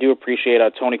 and I do appreciate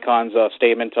Tony Khan's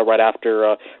statement right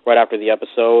after the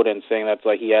episode, and saying that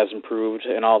he has improved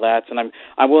and all that. And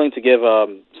I'm willing to give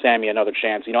Sammy another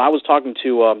chance. I was talking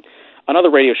to another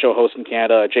radio show host in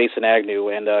Canada, Jason Agnew,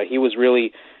 and he was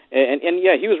really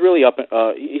he was really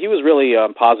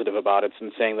positive about it,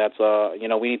 and saying that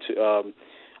we need to.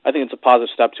 I think it's a positive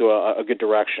step to a good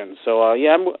direction. So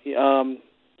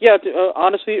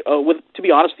honestly, to be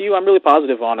honest with you, I'm really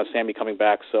positive on Sammy coming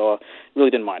back, so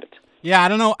really didn't mind it. Yeah, I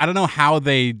don't know how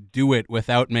they do it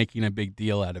without making a big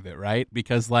deal out of it, right?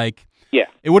 Because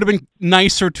it would have been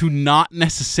nicer to not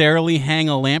necessarily hang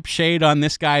a lampshade on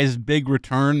this guy's big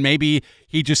return. Maybe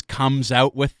he just comes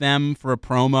out with them for a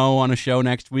promo on a show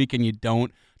next week, and you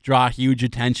don't draw huge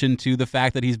attention to the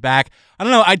fact that he's back. I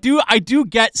don't know. I do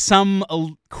get some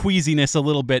queasiness a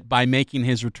little bit by making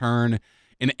his return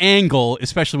an angle,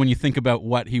 especially when you think about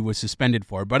what he was suspended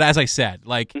for. But as I said,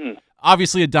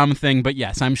 obviously a dumb thing, but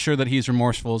yes, I'm sure that he's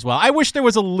remorseful as well. I wish there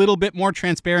was a little bit more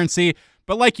transparency,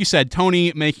 but like you said,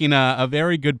 Tony making a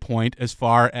very good point as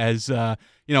far as,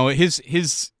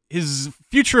 his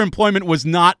future employment was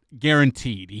not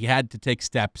guaranteed. He had to take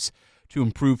steps to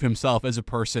improve himself as a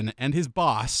person, and his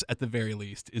boss, at the very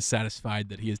least, is satisfied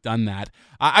that he has done that.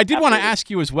 I did want to ask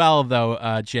you as well,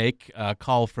 though, Jake,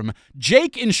 call from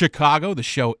Jake in Chicago. The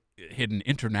show hidden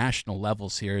international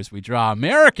levels here as we draw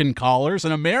American callers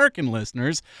and American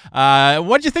listeners.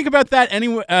 What did you think about that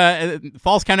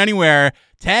Falls Count Anywhere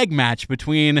tag match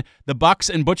between the Bucks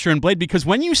and Butcher and Blade? Because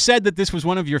when you said that this was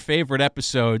one of your favorite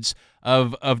episodes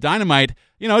of Dynamite,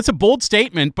 it's a bold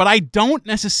statement, but I don't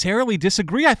necessarily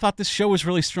disagree. I thought this show was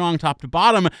really strong top to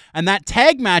bottom, and that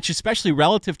tag match, especially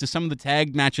relative to some of the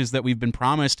tag matches that we've been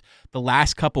promised the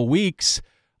last couple weeks,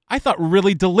 I thought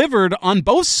really delivered on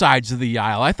both sides of the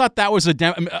aisle. I thought that was like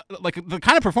the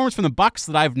kind of performance from the Bucks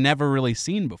that I've never really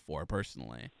seen before,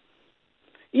 personally.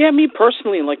 Yeah, me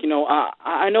personally,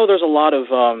 I know there's a lot of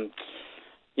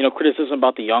criticism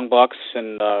about the Young Bucks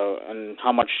and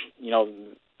how much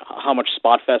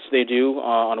spot fest they do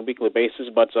on a weekly basis.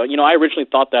 But I originally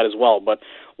thought that as well. But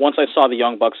once I saw the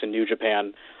Young Bucks in New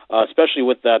Japan, especially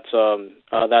with that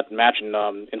match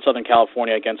in Southern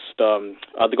California against the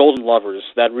Golden Lovers,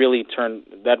 that really turned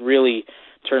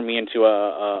me into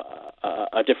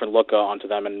a different look onto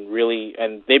them,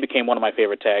 and they became one of my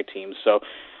favorite tag teams. So,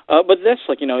 but this,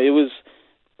 it was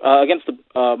against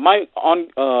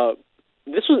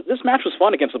this match was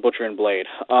fun against the Butcher and Blade.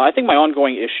 I think my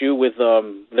ongoing issue with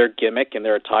their gimmick and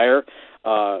their attire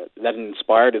that it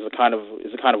inspired is kind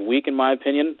of weak in my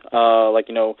opinion.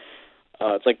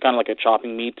 It's kind of like a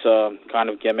chopping meat kind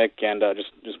of gimmick, and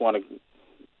just want to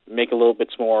make a little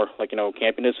bit more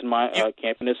campiness in my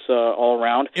campiness all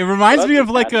around. It reminds me of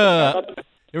like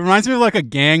a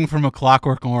gang from A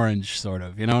Clockwork Orange, sort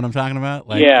of. You know what I'm talking about?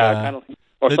 Kind of,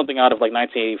 or something out of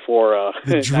 1984.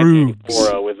 The Droogs.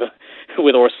 1984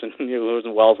 with Orson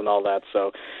Welles and all that.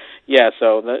 So,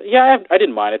 I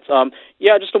didn't mind it.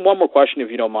 Just one more question,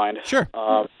 if you don't mind. Sure.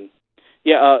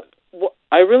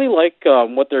 I really like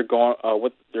what they're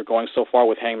going so far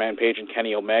with Hangman Page and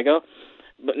Kenny Omega.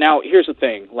 But now here's the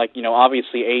thing,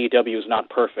 obviously AEW is not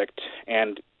perfect,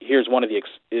 and here's one of the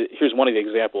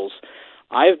examples.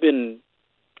 I've been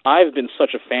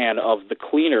such a fan of the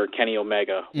cleaner Kenny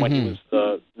Omega when he was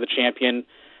the champion,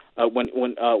 when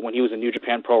he was in New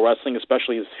Japan Pro Wrestling,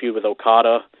 especially his feud with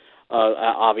Okada.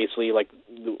 Obviously,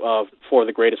 four of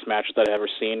the greatest matches that I've ever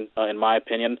seen, in my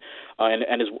opinion,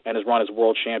 and his run as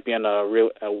world champion,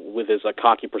 with his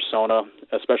cocky persona,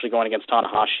 especially going against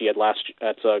Tanahashi at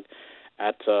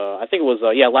I think it was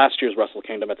last year's Wrestle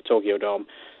Kingdom at the Tokyo Dome.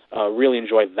 Really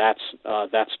enjoyed that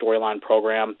storyline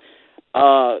program.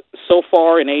 So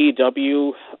far in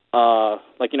AEW,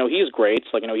 he's great.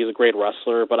 He's a great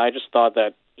wrestler, but I just thought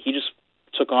that he just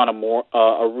took on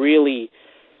a really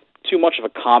too much of a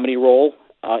comedy role,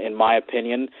 in my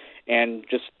opinion, and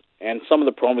some of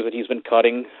the promos that he's been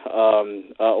cutting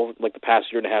over the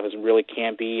past year and a half is really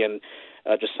campy and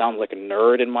just sounds like a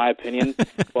nerd, in my opinion.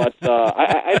 But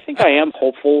I think I am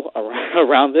hopeful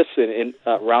around this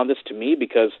to me,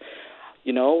 because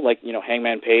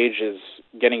Hangman Page is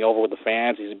getting over with the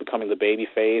fans. He's becoming the baby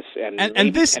face,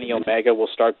 and this Kenny Omega will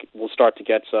start to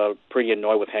get pretty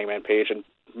annoyed with Hangman Page, and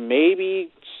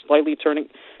maybe slightly turning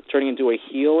into a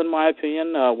heel, in my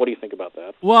opinion. What do you think about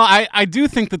that? Well, I do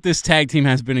think that this tag team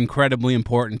has been incredibly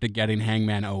important to getting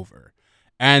Hangman over.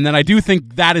 And then I do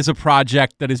think that is a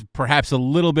project that is perhaps a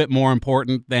little bit more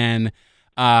important than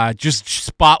just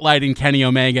spotlighting Kenny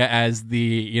Omega as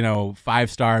the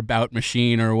 5-star bout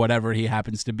machine, or whatever he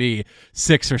happens to be,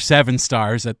 6 or 7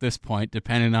 stars at this point,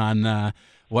 depending on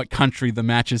what country the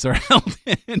matches are held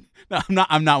in. No,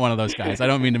 I'm not one of those guys. I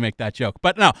don't mean to make that joke.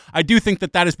 But no, I do think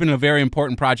that has been a very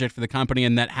important project for the company,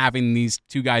 and that having these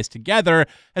two guys together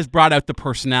has brought out the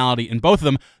personality in both of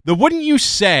them. Wouldn't you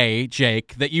say,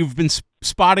 Jake, that you've been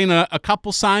spotting a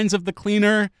couple signs of the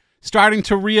cleaner starting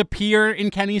to reappear in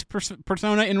Kenny's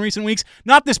persona in recent weeks?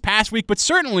 Not this past week, but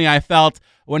certainly I felt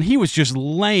when he was just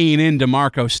laying into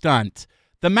Marco Stunt.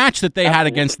 The match that they had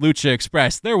against Lucha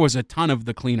Express, there was a ton of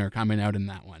the cleaner coming out in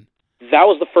that one. That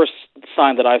was the first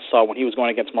sign that I saw when he was going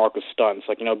against Marcus Stunt,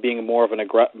 being more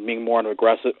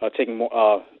aggressive,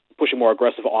 pushing more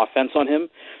aggressive offense on him.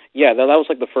 Yeah, that was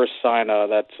the first sign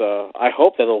that I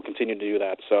hope that they'll continue to do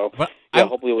that. So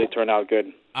hopefully it'll turn out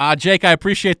good. Jake, I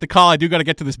appreciate the call. I do got to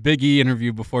get to this Big E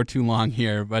interview before too long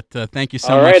here, but thank you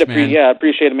so much, man. I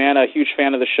appreciate it, man. A huge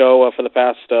fan of the show for the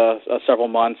past several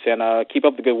months, and keep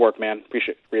up the good work, man.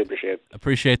 Really appreciate it.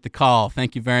 Appreciate the call.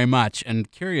 Thank you very much. And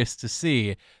curious to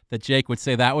see that Jake would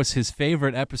say that was his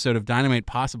favorite episode of Dynamite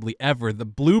possibly ever, the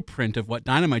blueprint of what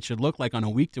Dynamite should look like on a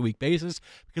week-to-week basis,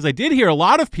 because I did hear a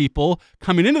lot of people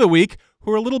coming into the week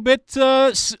who were a little bit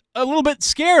scared,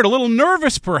 a little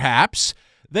nervous perhaps,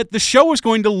 that the show was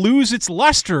going to lose its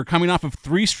luster coming off of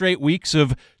 3 straight weeks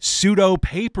of pseudo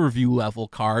pay-per-view level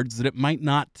cards, that it might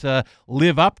not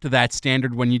live up to that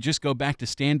standard when you just go back to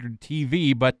standard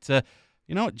TV. But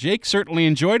You know, Jake certainly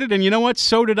enjoyed it, and you know what?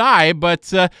 So did I.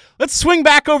 But let's swing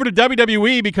back over to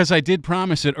WWE because I did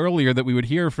promise it earlier that we would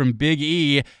hear from Big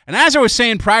E. And as I was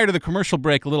saying prior to the commercial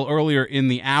break a little earlier in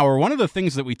the hour, one of the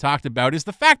things that we talked about is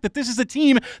the fact that this is a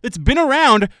team that's been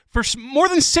around for more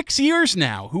than 6 years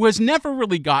now, who has never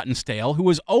really gotten stale, who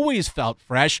has always felt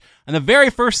fresh. And the very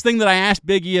first thing that I asked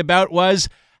Big E about was,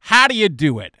 how do you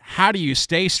do it? How do you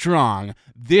stay strong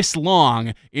this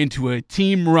long into a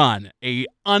team run, a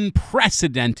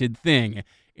unprecedented thing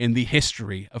in the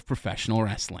history of professional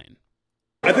wrestling?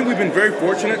 I think we've been very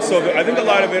fortunate, so I think a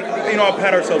lot of it, I'll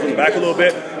pat ourselves on the back a little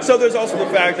bit. So there's also the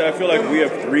fact that I feel like we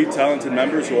have 3 talented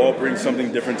members who all bring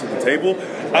something different to the table.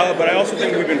 But I also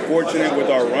think we've been fortunate with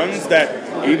our runs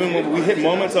that even when we hit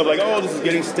moments of like, oh, this is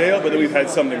getting stale, but then we've had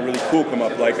something really cool come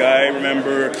up. Like I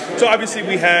remember, so obviously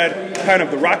we had kind of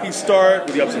the rocky start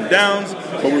with the ups and downs,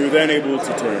 but we were then able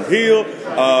to turn heel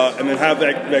and then have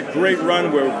that great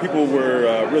run where people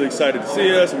were really excited to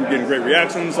see us, and we were getting great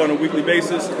reactions on a weekly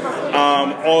basis.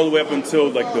 All the way up until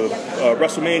like the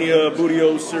WrestleMania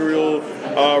Booty-O serial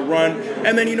run,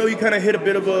 and then you kind of hit a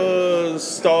bit of a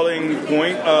stalling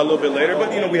point a little bit later.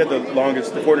 But we had the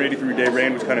longest, the 483-day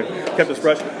reign, which kind of kept us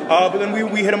fresh. But then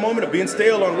we hit a moment of being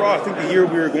stale on Raw. I think the year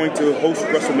we were going to host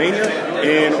WrestleMania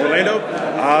in Orlando,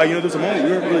 there was a moment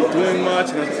we weren't really doing much,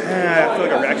 and I was like, I feel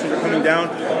like our reactions are coming down.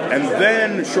 And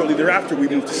then shortly thereafter, we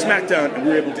moved to SmackDown, and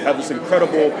we were able to have this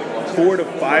incredible 4 to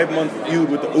 5 month feud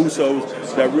with the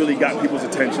Usos that really got people's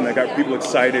attention, that got people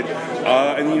excited.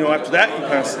 And after that, you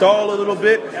kind of stall a little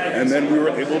bit, and then we were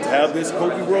able to have this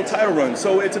Kofi World title run.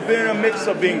 So it's been a mix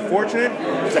of being fortunate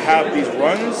to have these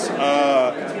runs,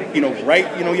 you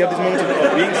have these moments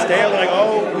of being stale, like,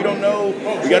 oh, we don't know,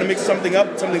 we got to mix something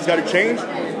up, something's got to change.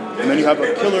 And then you have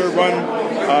a killer run,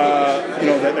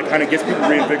 that kind of gets people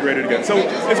reinvigorated again. So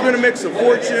it's been a mix of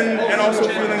fortune and also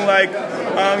feeling like,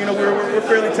 we're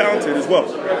fairly talented as well.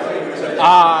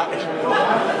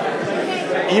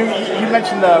 You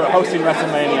mentioned hosting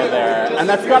WrestleMania there, and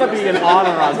that's got to be an honor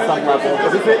on some level,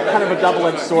 but is it kind of a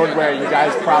double-edged sword where you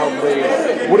guys probably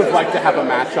would have liked to have a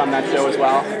match on that show as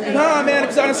well? Nah, man,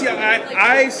 because honestly,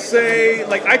 I say,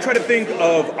 I try to think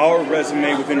of our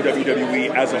resume within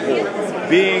WWE as a whole.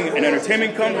 Being an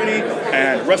entertainment company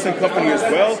and wrestling company as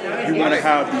well, you want to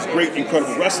have these great,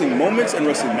 incredible wrestling moments and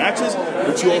wrestling matches,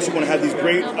 but you also want to have these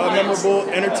great, memorable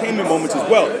entertainment moments as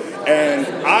well. And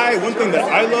one thing that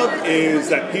I love is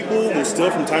that people will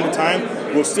still, from time to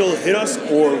time, will still hit us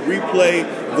or replay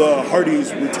the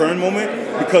Hardys' return moment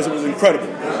because it was incredible.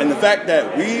 And the fact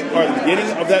that we are the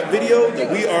beginning of that video,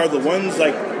 that we are the ones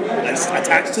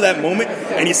attached to that moment,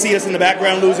 and you see us in the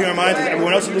background losing our minds, and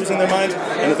everyone else is losing their minds,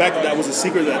 and the fact that was a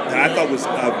secret that I thought was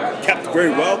kept very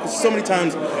well, because so many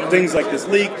times things like this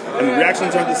leak, and the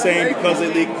reactions aren't the same because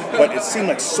they leak, but it seemed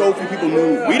like so few people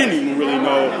knew. We didn't even really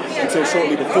know until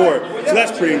shortly before, so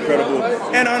that's pretty incredible.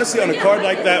 And honestly, on a card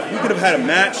like that, we could have had a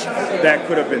match that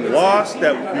could have been lost,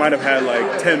 that might have had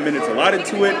 10 minutes allotted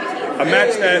to it, a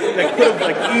match that could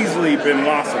have easily been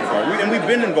lost on the card. And we've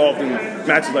been involved in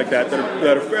matches like that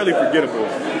that are fairly forgettable.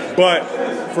 But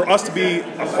for us to be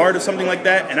a part of something like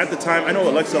that, and at the time, I know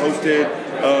Alexa hosted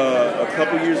a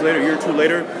couple years later, a year or two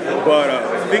later, but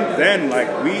I think then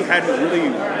we hadn't really,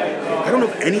 I don't know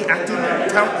if any acting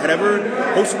talent had ever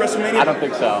hosted WrestleMania. I don't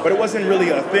think so. But it wasn't really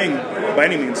a thing by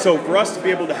any means. So for us to be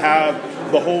able to have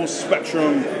the whole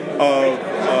spectrum of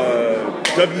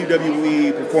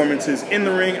WWE performances in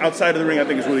the ring, outside of the ring, I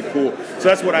think is really cool. So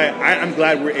that's what I'm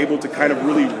glad we're able to kind of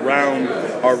really round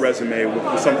our resume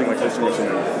with something like this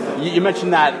WrestleMania. You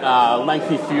mentioned that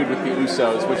lengthy feud with the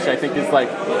Usos, which I think is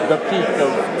the peak of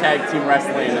tag team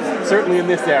wrestling, certainly in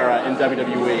this era in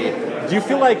WWE. Do you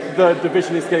feel like the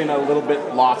division is getting a little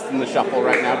bit lost in the shuffle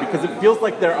right now? Because it feels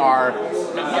like there are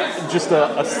just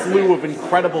a slew of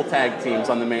incredible tag teams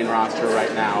on the main roster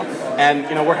right now. And,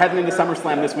 we're heading into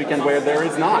SummerSlam this weekend where there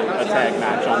is not a tag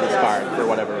match on this card for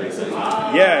whatever reason.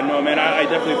 Yeah, no, man, I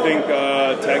definitely think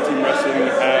tag team wrestling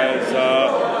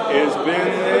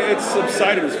it's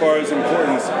subsided as far as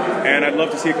importance, and I'd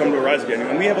love to see it come to a rise again.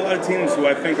 And we have a lot of teams who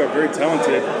I think are very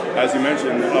talented, as you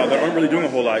mentioned, that aren't really doing a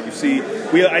whole lot. I see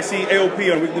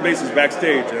AOP on a weekly basis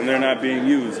backstage, and they're not being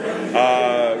used.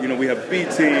 We have B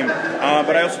Team,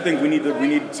 but I also think we need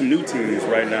some new teams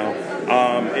right now.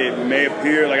 It may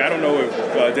appear I don't know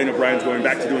if Daniel Bryan's going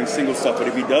back to doing single stuff, but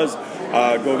if he does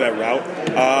go that route,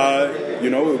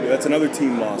 that's another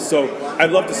team loss. So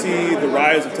I'd love to see the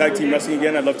rise of tag team wrestling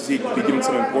again. I'd love to see it be given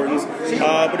some importance,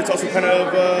 but it's also kind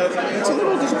of it's a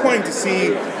little disappointing to see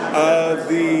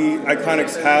the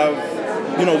Iconics have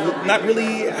not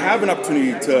really have an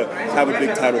opportunity to have a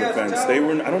big title defense. I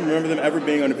don't remember them ever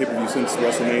being on the pay-per-view since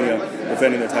WrestleMania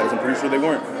defending their titles. I'm pretty sure they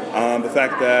weren't. The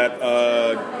fact that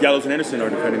Gallows and Anderson are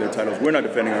defending their titles, we're not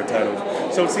defending our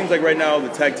titles. So it seems like right now the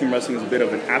tag team wrestling is a bit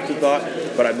of an afterthought,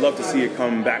 but I'd love to see it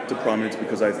come back to prominence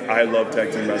because I love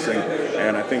tag team wrestling,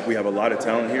 and I think we have a lot of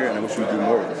talent here, and I wish we'd do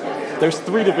more with it. There's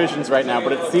 3 divisions right now,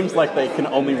 but it seems like they can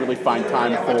only really find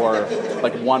time for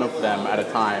like one of them at a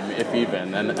time, if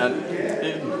even.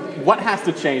 And what has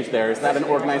to change there? Is that an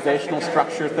organizational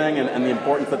structure thing and the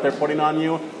importance that they're putting on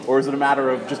you, or is it a matter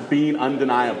of just being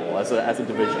undeniable as a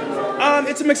division?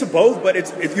 It's a mix of both, but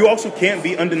if you also can't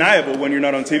be undeniable when you're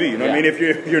not on TV. You know what I mean?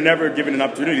 If you're never given an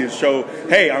opportunity to show,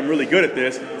 hey, I'm really good at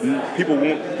this, people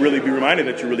won't really be reminded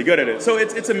that you're really good at it. So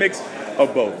it's a mix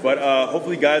of both. But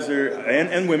hopefully guys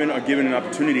and women are given an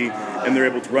opportunity and they're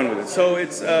able to run with it. So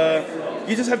it's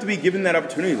you just have to be given that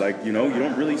opportunity. Like, you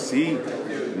don't really see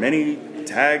many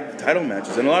tag title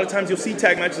matches, and a lot of times you'll see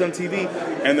tag matches on TV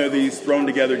and they're these thrown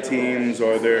together teams,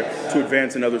 or they're to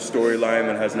advance another storyline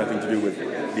that has nothing to do with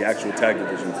the actual tag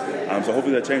division. So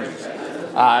hopefully that changes.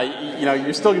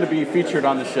 You're still going to be featured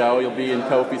on the show. You'll be in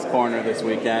Kofi's Corner this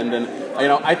weekend, and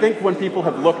I think when people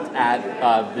have looked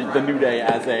at the New Day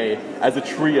as a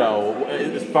trio,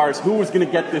 as far as who was going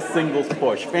to get this singles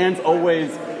push, fans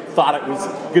always thought it was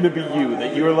going to be you,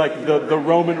 that you were like the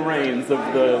Roman Reigns of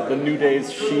the New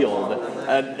Day's Shield.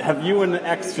 Have you and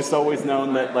X just always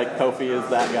known that like Kofi is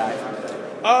that guy?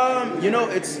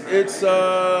 It's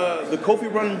the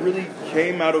Kofi run really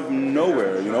came out of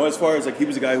nowhere. As far as like he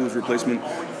was a guy who was replacement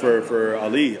for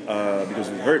Ali because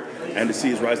he was hurt, and to see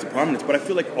his rise to prominence. But I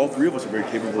feel like all 3 of us are very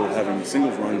capable of having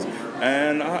singles runs,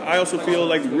 and I also feel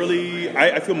like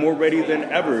I feel more ready than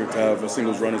ever to have a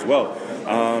singles run as well.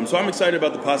 So I'm excited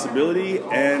about the possibility,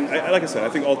 and like I said, I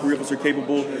think all 3 of us are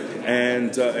capable,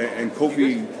 and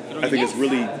Kofi, I think, has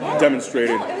really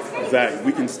demonstrated that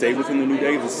we can stay within the New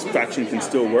Day. This faction can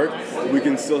still work. We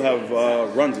can still have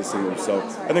runs as singles. So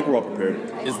I think we're all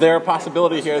prepared. Is there a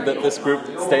possibility here that this group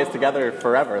stays together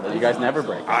forever, that you guys never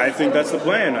break? I think that's the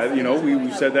plan.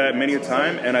 We've said that many a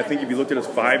time, and I think if you looked at us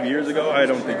 5 years ago, I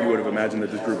don't think you would have imagined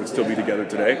that this group would still be together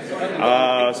today.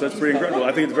 So that's pretty incredible.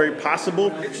 I think it's very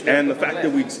possible, and the fact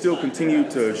that we still continue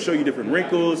to show you different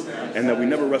wrinkles, and that we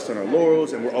never rest on our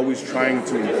laurels, and we're always trying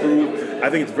to improve, I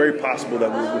think it's very possible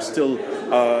that we're still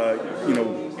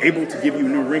able to give you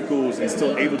new wrinkles and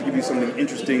still able to give you something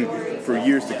interesting for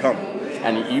years to come.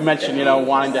 And you mentioned,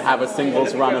 wanting to have a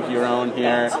singles run of your own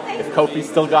here. If Kofi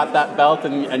still got that belt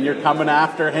and you're coming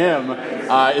after him,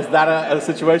 is that a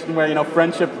situation where,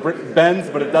 friendship bends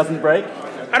but it doesn't break?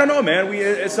 I don't know, man.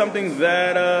 It's something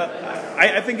that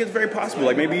I think it's very possible.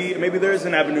 Like maybe there is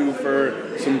an avenue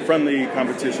for some friendly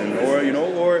competition,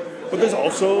 but there's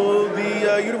also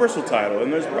the Universal title,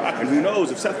 and there's Brock, and who knows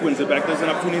if Seth wins it back, there's an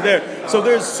opportunity there. So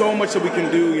there's so much that we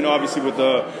can do. Obviously with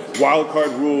the wild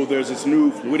card rule, there's this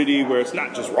new fluidity where it's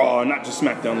not just Raw, not just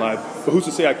SmackDown Live, but who's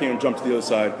to say I can't jump to the other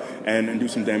side and do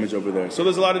some damage over there. So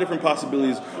there's a lot of different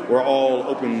possibilities. We're all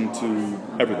open to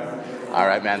everything. All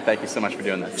right, man. Thank you so much for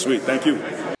doing this. Sweet. Thank you.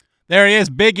 There he is,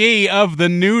 Big E of the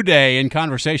New Day, in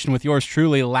conversation with yours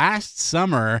truly last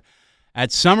summer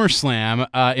at SummerSlam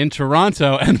in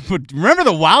Toronto. And remember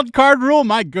the wild card rule?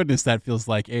 My goodness, that feels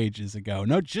like ages ago.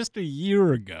 No, just a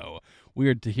year ago.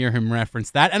 Weird to hear him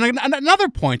reference that. And another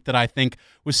point that I think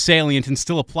was salient and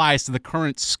still applies to the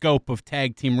current scope of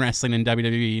tag team wrestling in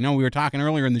WWE. We were talking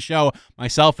earlier in the show,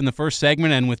 myself in the first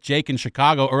segment and with Jake in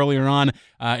Chicago earlier on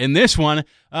in this one,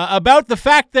 about the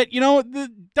fact that,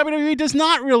 the WWE does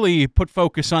not really put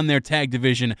focus on their tag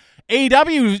division.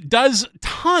 AEW does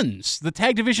tons. The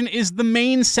tag division is the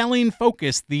main selling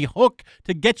focus, the hook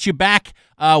to get you back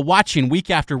watching week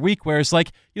after week. Whereas,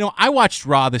 I watched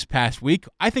Raw this past week.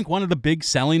 I think one of the big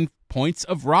selling points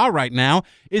of Raw right now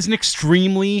is an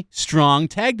extremely strong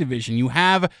tag division. You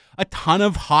have a ton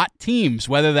of hot teams,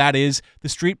 whether that is the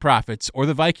Street Profits or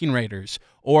the Viking Raiders,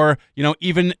 or,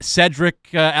 even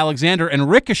Cedric Alexander and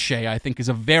Ricochet, I think, is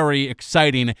a very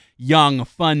exciting, young,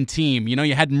 fun team.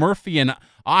 You had Murphy and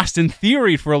Austin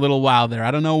Theory for a little while there.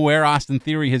 I don't know where Austin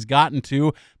Theory has gotten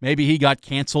to. Maybe he got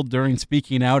canceled during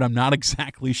Speaking Out. I'm not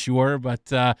exactly sure,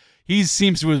 but he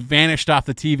seems to have vanished off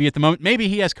the TV at the moment. Maybe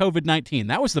he has COVID-19.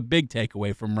 That was the big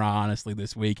takeaway from Raw, honestly,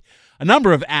 this week. A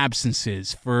number of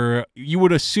absences for, you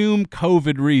would assume,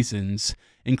 COVID reasons,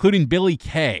 including Billie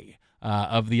Kay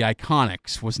of the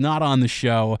Iconics, was not on the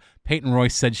show. Peyton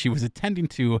Royce said she was attending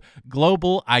to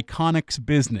Global Iconics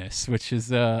business, which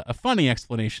is a funny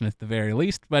explanation at the very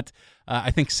least, but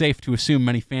I think safe to assume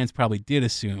many fans probably did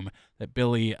assume that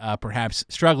Billie perhaps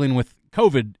struggling with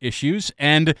COVID issues.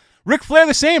 And Ric Flair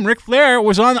the same. Ric Flair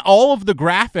was on all of the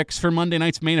graphics for Monday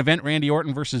night's main event, Randy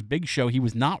Orton versus Big Show. He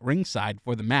was not ringside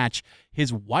for the match.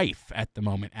 His wife at the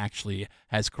moment actually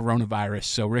has coronavirus.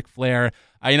 So Ric Flair,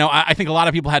 I think a lot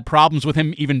of people had problems with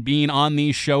him even being on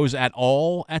these shows at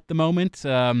all at the moment,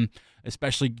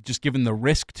 especially just given the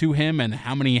risk to him and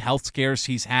how many health scares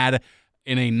he's had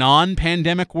in a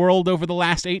non-pandemic world over the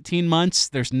last 18 months.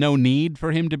 There's no need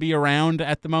for him to be around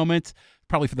at the moment.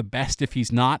 Probably for the best if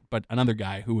he's not, but another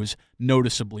guy who was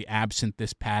noticeably absent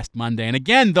this past Monday. And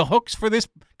again, the hooks for this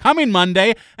coming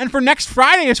Monday and for next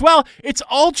Friday as well, it's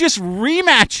all just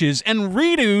rematches and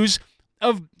redos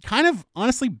of kind of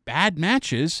honestly bad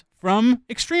matches from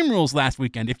Extreme Rules last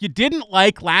weekend. If you didn't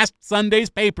like last Sunday's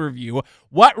pay-per-view,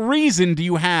 what reason do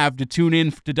you have to tune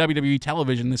in to WWE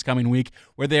television this coming week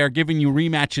where they are giving you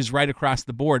rematches right across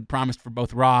the board promised for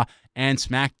both Raw and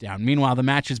SmackDown? Meanwhile, the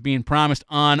match is being promised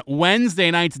on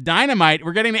Wednesday night's Dynamite.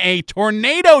 We're getting a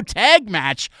tornado tag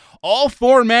match. All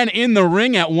four men in the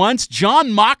ring at once.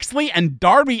 Jon Moxley and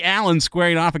Darby Allin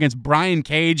squaring off against Brian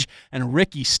Cage and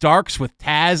Ricky Starks with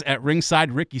Taz at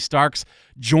ringside. Ricky Starks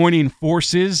joining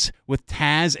forces with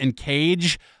Taz and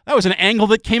Cage. That was an angle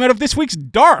that came out of this week's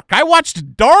Dark. I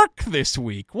watched Dark this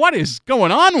week. What is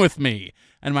going on with me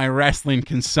and my wrestling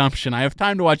consumption? I have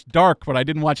time to watch Dark, but I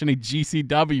didn't watch any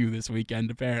GCW this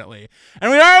weekend, apparently.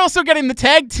 And we are also getting the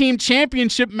Tag Team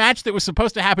Championship match that was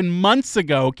supposed to happen months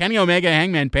ago. Kenny Omega,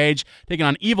 Hangman Page, taking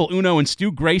on Evil Uno and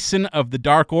Stu Grayson of the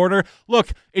Dark Order.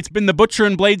 Look, it's been the Butcher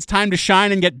and Blade's time to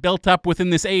shine and get built up within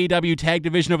this AEW tag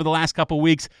division over the last couple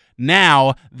weeks.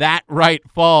 Now, that right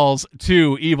falls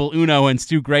to Evil Uno and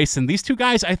Stu Grayson. These two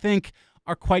guys, I think,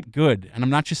 are quite good. And I'm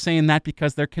not just saying that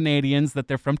because they're Canadians, that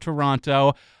they're from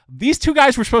Toronto. These two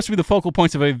guys were supposed to be the focal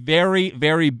points of a very,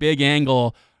 very big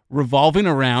angle revolving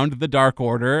around the Dark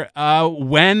Order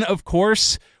when, of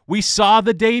course, we saw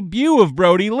the debut of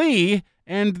Brody Lee,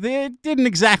 and it didn't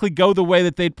exactly go the way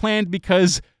that they'd planned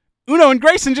because Uno and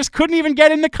Grayson just couldn't even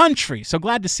get in the country. So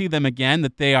glad to see them again,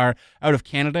 that they are out of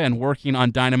Canada and working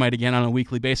on Dynamite again on a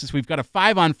weekly basis. We've got a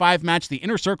 5-on-5 match, the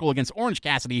Inner Circle against Orange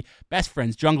Cassidy, Best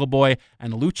Friends Jungle Boy,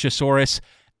 and Luchasaurus.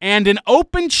 And an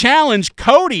open challenge,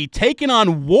 Cody taking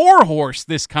on Warhorse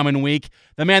this coming week,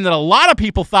 the man that a lot of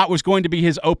people thought was going to be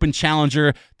his open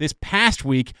challenger this past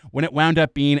week when it wound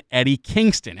up being Eddie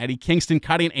Kingston. Eddie Kingston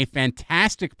cutting a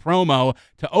fantastic promo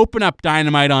to open up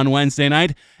Dynamite on Wednesday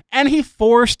night, and he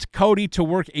forced Cody to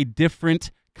work a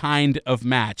different kind of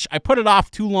match. I put it off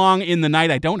too long in the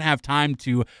night. I don't have time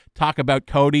to talk about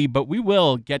Cody, but we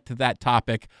will get to that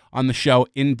topic on the show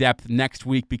in depth next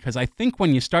week because I think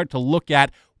when you start to look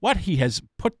at what he has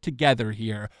put together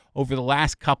here over the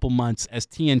last couple months as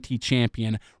TNT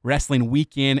champion, wrestling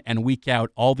week in and week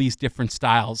out, all these different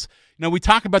styles. You know, we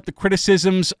talk about the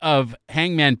criticisms of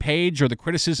Hangman Page or the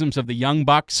criticisms of the Young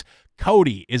Bucks.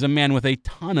 Cody is a man with a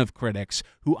ton of critics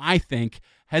who I think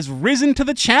has risen to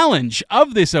the challenge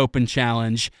of this open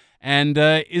challenge and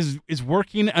is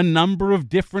working a number of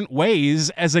different ways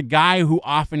as a guy who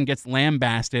often gets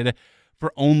lambasted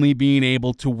for only being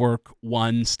able to work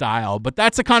one style. But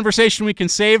that's a conversation we can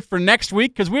save for next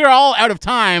week because we are all out of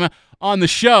time on the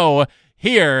show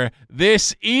here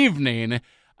this evening.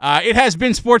 It has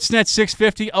been Sportsnet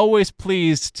 650. Always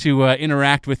pleased to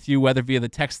interact with you, whether via the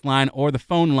text line or the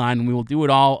phone line, and we will do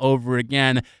it all over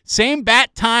again. Same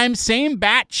bat time, same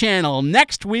bat channel,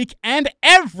 next week and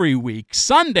every week,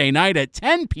 Sunday night at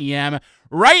 10 p.m.,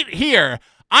 right here.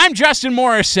 I'm Justin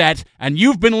Morissette, and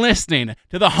you've been listening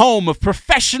to the home of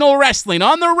professional wrestling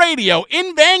on the radio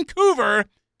in Vancouver.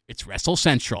 It's Wrestle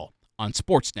Central on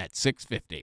Sportsnet 650.